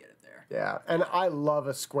 Let's see if you can get it there. Yeah, and I love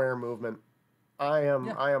a square movement. I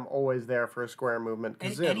am always there for a square movement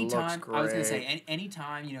because it looks great. I was gonna say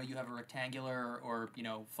anytime you have a rectangular or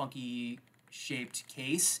funky shaped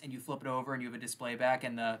case and you flip it over and you have a display back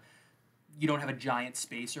and you don't have a giant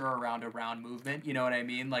spacer around a round movement. You know what I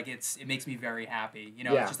mean? Like it makes me very happy. It's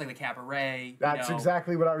just like the cabaret. That's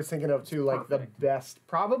exactly what I was thinking of too. Like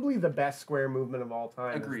probably the best square movement of all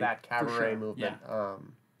time is that cabaret movement. Yeah.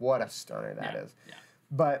 What a stunner that is. Yeah.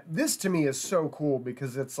 But this to me is so cool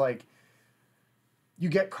because it's like you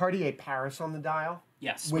get Cartier Paris on the dial.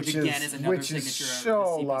 Yes, which again is another signature so of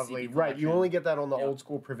the CPC lovely. collection. Right, you only get that on the old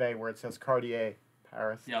school Privé where it says Cartier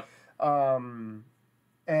Paris. Yep.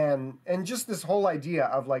 And just this whole idea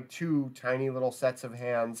of like 2 tiny little sets of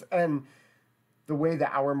hands and the way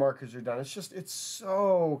the hour markers are done, it's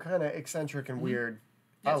so kind of eccentric and weird.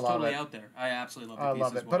 Yeah, I it's love totally it. out there. I absolutely love I the piece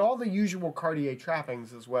love it. as well. But all the usual Cartier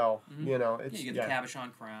trappings as well. Mm-hmm. You get the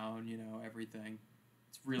cabochon crown, everything.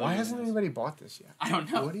 It's really Why hasn't anybody bought this yet? I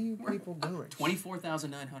don't know. What are you people doing?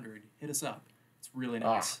 24,900. Hit us up. It's really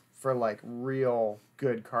nice. For like real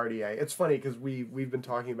good Cartier. It's funny because we've been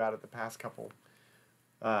talking about it the past couple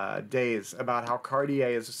days about how Cartier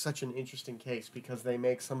is such an interesting case because they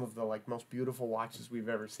make some of the like most beautiful watches we've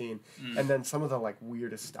ever seen, and then some of the like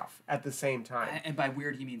weirdest stuff at the same time. And by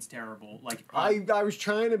weird he means terrible. Like I was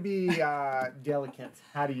trying to be delicate.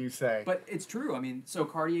 How do you say? But it's true. I mean, so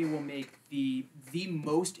Cartier will make the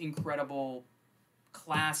most incredible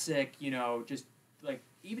classic, just like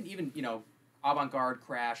even avant-garde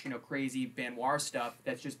crash, crazy Van Noir stuff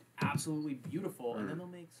that's just absolutely beautiful, and then they'll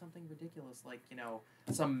make something ridiculous like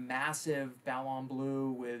some massive ballon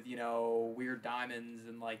bleu with weird diamonds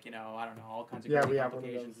and like I don't know, all kinds of crazy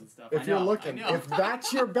complications and stuff. If you're looking, if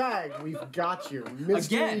that's your bag, we've got you.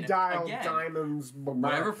 Mystery dial diamonds,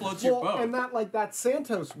 whatever floats your boat. And that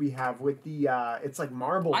Santos we have with the it's like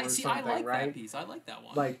marble or something, I like right? that piece. I like that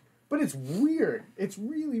one. Like. But it's weird. It's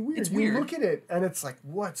really weird. It's weird. You look at it, and it's like,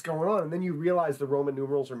 what's going on? And then you realize the Roman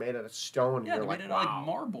numerals are made out of stone. Yeah, and you're they're like, made wow, out of like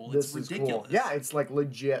marble. This It's is ridiculous. Cool. Yeah, it's like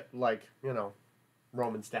legit, like,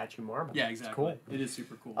 Roman statue marble. Yeah, exactly. It's cool. It is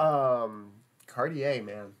super cool. Cartier,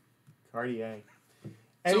 man. Cartier.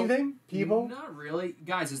 Anything, people? Not really.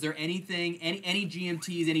 Guys, is there anything, any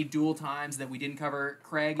GMTs, any dual times that we didn't cover?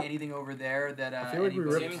 Craig, anything over there that I feel like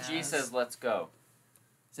Jim G says, let's go.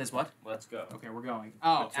 Says what? Let's go. Okay, we're going.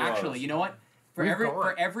 Oh, actually, you know what?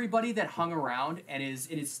 For everybody that hung around and is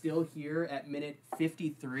still here at minute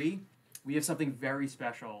 53, we have something very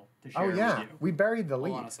special to share with you. We buried the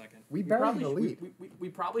lead. Hold on a second. We buried the lead. We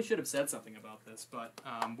probably should have said something about this, but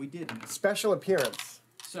we didn't. Special appearance.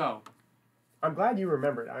 So. I'm glad you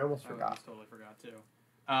remembered. I almost forgot. I almost totally forgot too.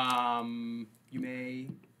 You may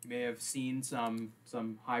have seen some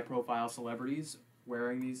high-profile celebrities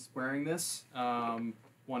wearing this.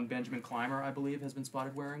 One Benjamin Clymer, I believe, has been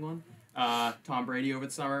spotted wearing one. Tom Brady over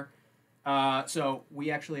the summer. So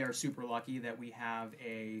we actually are super lucky that we have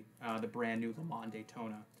the brand new Le Mans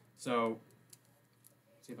Daytona. So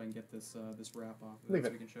let's see if I can get this wrap off. Leave so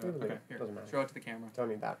it. we can show Leave it. it. Okay, here. Doesn't matter. Show it to the camera. Don't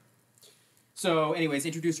need that. So, anyways,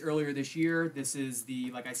 introduced earlier this year. This is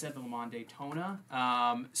like I said, the Le Mans Daytona.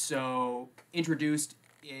 So introduced,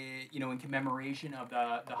 in commemoration of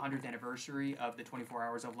the 100th anniversary of the 24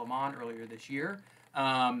 Hours of Le Mans earlier this year.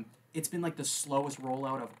 It's been like the slowest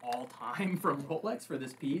rollout of all time from Rolex for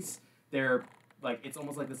this piece. They're like, it's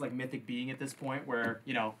almost like this like mythic being at this point where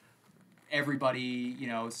everybody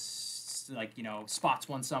spots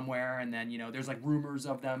one somewhere, and then there's like rumors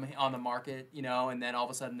of them on the market, and then all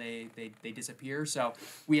of a sudden they disappear. So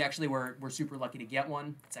we actually we're super lucky to get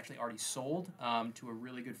one. It's actually already sold to a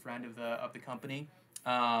really good friend of the company.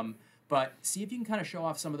 But see if you can kind of show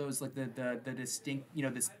off some of those like the distinct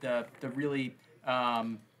the really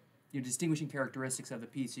distinguishing characteristics of the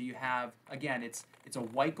piece. So you have, again, it's a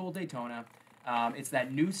white gold Daytona. It's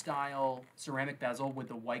that new style ceramic bezel with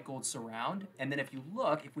the white gold surround. And then if you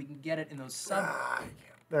look, if we can get it in those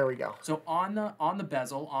there we go. So on the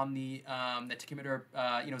bezel, on the tachymeter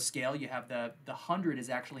scale, you have the 100 is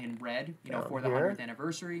actually in red, for the 100th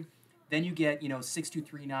anniversary. Then you get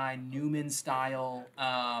 6239 Newman style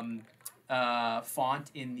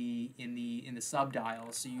font in the sub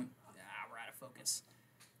dial. So we're out of focus.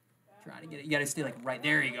 Trying to get it. You got to stay like right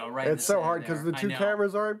there. You go right. It's so hard because the two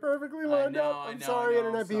cameras aren't perfectly lined up. I'm sorry,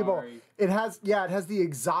 internet people. It has the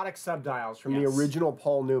exotic subdials from the original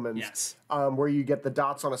Paul Newman's. Yes. Where you get the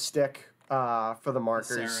dots on a stick for the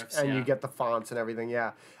markers, serifs, and you get the fonts and everything.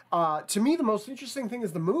 Yeah. To me, the most interesting thing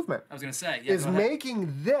is the movement. I was gonna say is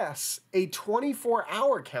making this a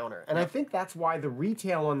 24-hour counter, and I think that's why the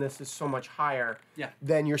retail on this is so much higher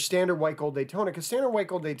than your standard white gold Daytona. Because standard white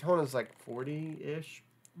gold Daytona is like 40-ish.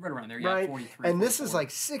 Right around there, right? 43. And this is like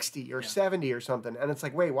 60 or 70 or something, and it's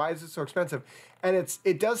like, wait, why is it so expensive? And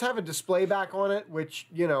it does have a display back on it, which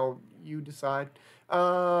you decide.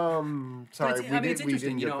 Sorry, we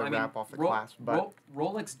didn't get the wrap off the class, but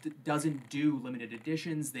Rolex doesn't do limited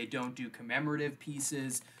editions. They don't do commemorative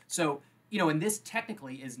pieces. So and this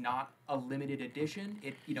technically is not a limited edition.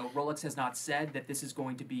 Rolex has not said that this is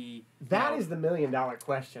going to be. That is the $1 million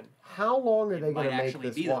question. How long are they going to make this watch? It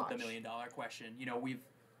might actually be the $1 million question.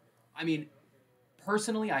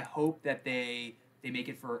 Personally, I hope that they make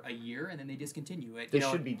it for a year and then they discontinue it. This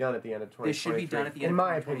should be done at the end of 2023. This should be done at the end of 2023. In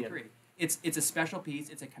my opinion. It's a special piece.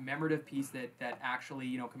 It's a commemorative piece that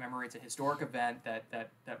actually commemorates a historic event that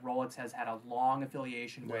Rolex has had a long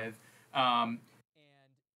affiliation with, and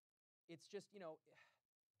it's just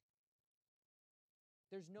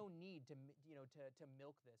there's no need to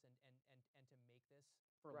milk this and to make this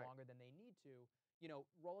for longer than they need to.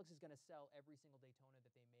 Rolex is going to sell every single Daytona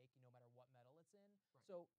that they make, no matter what metal it's in. Right.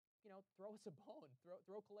 So throw us a bone,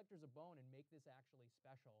 throw collectors a bone, and make this actually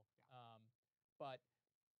special. Yeah. But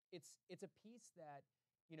it's a piece that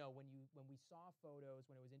when we saw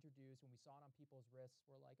photos, when it was introduced, when we saw it on people's wrists,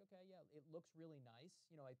 we're like, okay, yeah, it looks really nice.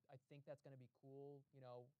 I think that's going to be cool.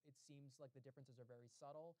 It seems like the differences are very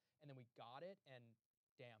subtle, and then we got it, and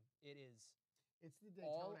damn, it is. It's the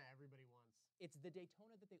Daytona everybody wants. It's the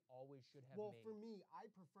Daytona that they always should have made. Well, for me,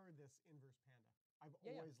 I prefer this inverse Panda. I've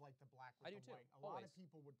always liked the black with the white. A lot of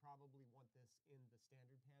people would probably want this in the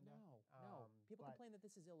standard Panda. No. People complain that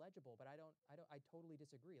this is illegible, but I totally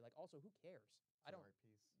disagree. Like, also, who cares?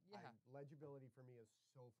 Piece. Yeah. Legibility for me is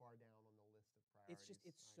so far down on the list of priorities.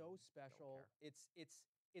 It's so special. It's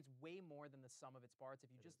way more than the sum of its parts.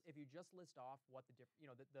 If you just list off what the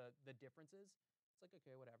differences, it's like,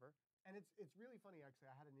 okay, whatever. And it's really funny,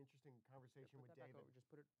 actually. I had an interesting conversation with David. Just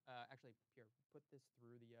put it. Actually, here, put this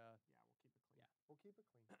through the. We'll keep it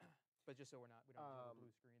clean. But just so we don't have a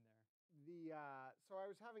blue screen there. So I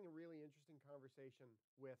was having a really interesting conversation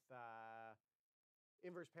with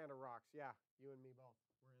Inverse Panda Rocks. Yeah, you and me both.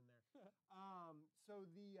 We're in there.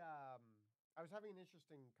 I was having an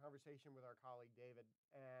interesting conversation with our colleague David,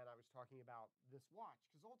 and I was talking about this watch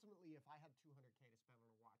because ultimately, if I had $200K to spend on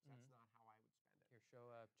a watch, that's not how I would spend it. Here,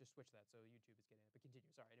 just switch that so YouTube is getting it. But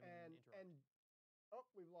continue. Sorry, I didn't mean to interrupt. Oh,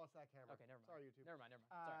 we've lost that camera. Okay, never mind. Sorry, YouTube. Never mind.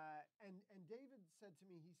 Sorry. And David said to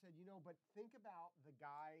me, he said, but think about the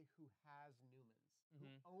guy who has Newmans, who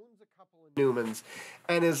owns a couple of Newmans,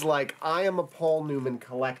 and is like, I am a Paul Newman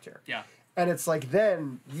collector. Yeah. And it's like,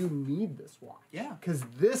 then you need this watch. Yeah. Because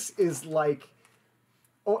this is like,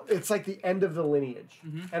 it's like the end of the lineage.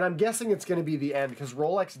 And I'm guessing it's going to be the end because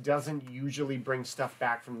Rolex doesn't usually bring stuff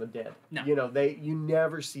back from the dead. No. You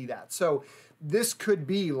never see that. So this could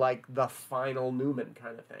be like the final Newman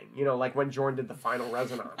kind of thing. Like when Jordan did the final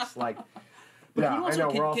Resonance. Like, I know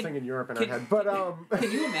we're all singing Europe in our head. But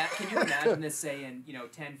can you imagine this, say, in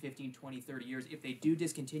 10, 15, 20, 30 years, if they do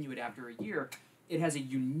discontinue it after a year, it has a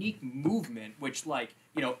unique movement, which, like,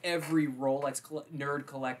 every Rolex nerd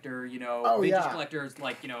collector, vintage collectors,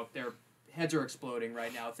 like, their heads are exploding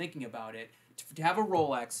right now thinking about it. To have a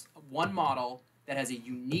Rolex, one model that has a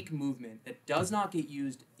unique movement that does not get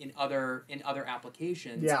used in other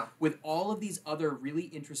applications, with all of these other really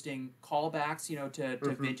interesting callbacks,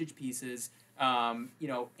 to vintage pieces, and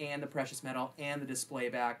the precious metal and the display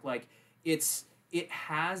back, like, it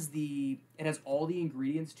has all the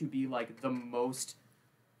ingredients to be like the most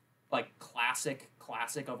like classic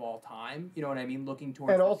of all time. You know what I mean? Looking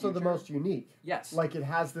towards and also the most unique. Yes. Like it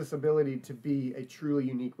has this ability to be a truly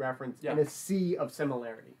unique reference in a sea of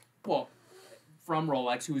similarity. Well, from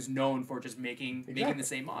Rolex, who is known for just making the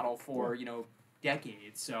same model for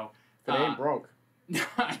decades. So if it ain't broke.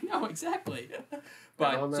 I know, exactly.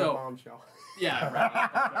 But on that bombshell. Yeah,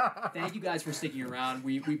 right. Thank you guys for sticking around.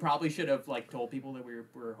 We probably should have told people that we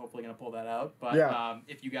were hopefully going to pull that out. But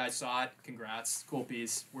if you guys saw it, congrats. Cool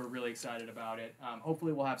piece. We're really excited about it.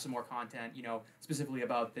 Hopefully we'll have some more content, specifically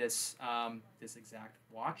about this this exact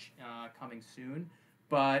watch coming soon.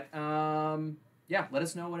 But let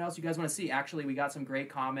us know what else you guys want to see. Actually, we got some great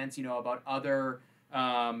comments, about other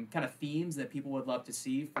kind of themes that people would love to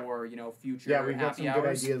see for, future Yeah, we've got happy some good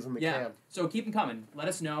hours. ideas in the can. So keep them coming. Let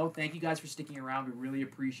us know. Thank you guys for sticking around. We really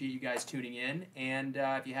appreciate you guys tuning in. And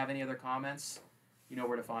if you have any other comments, you know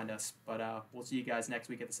where to find us. But we'll see you guys next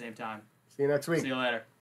week at the same time. See you next week. See you later.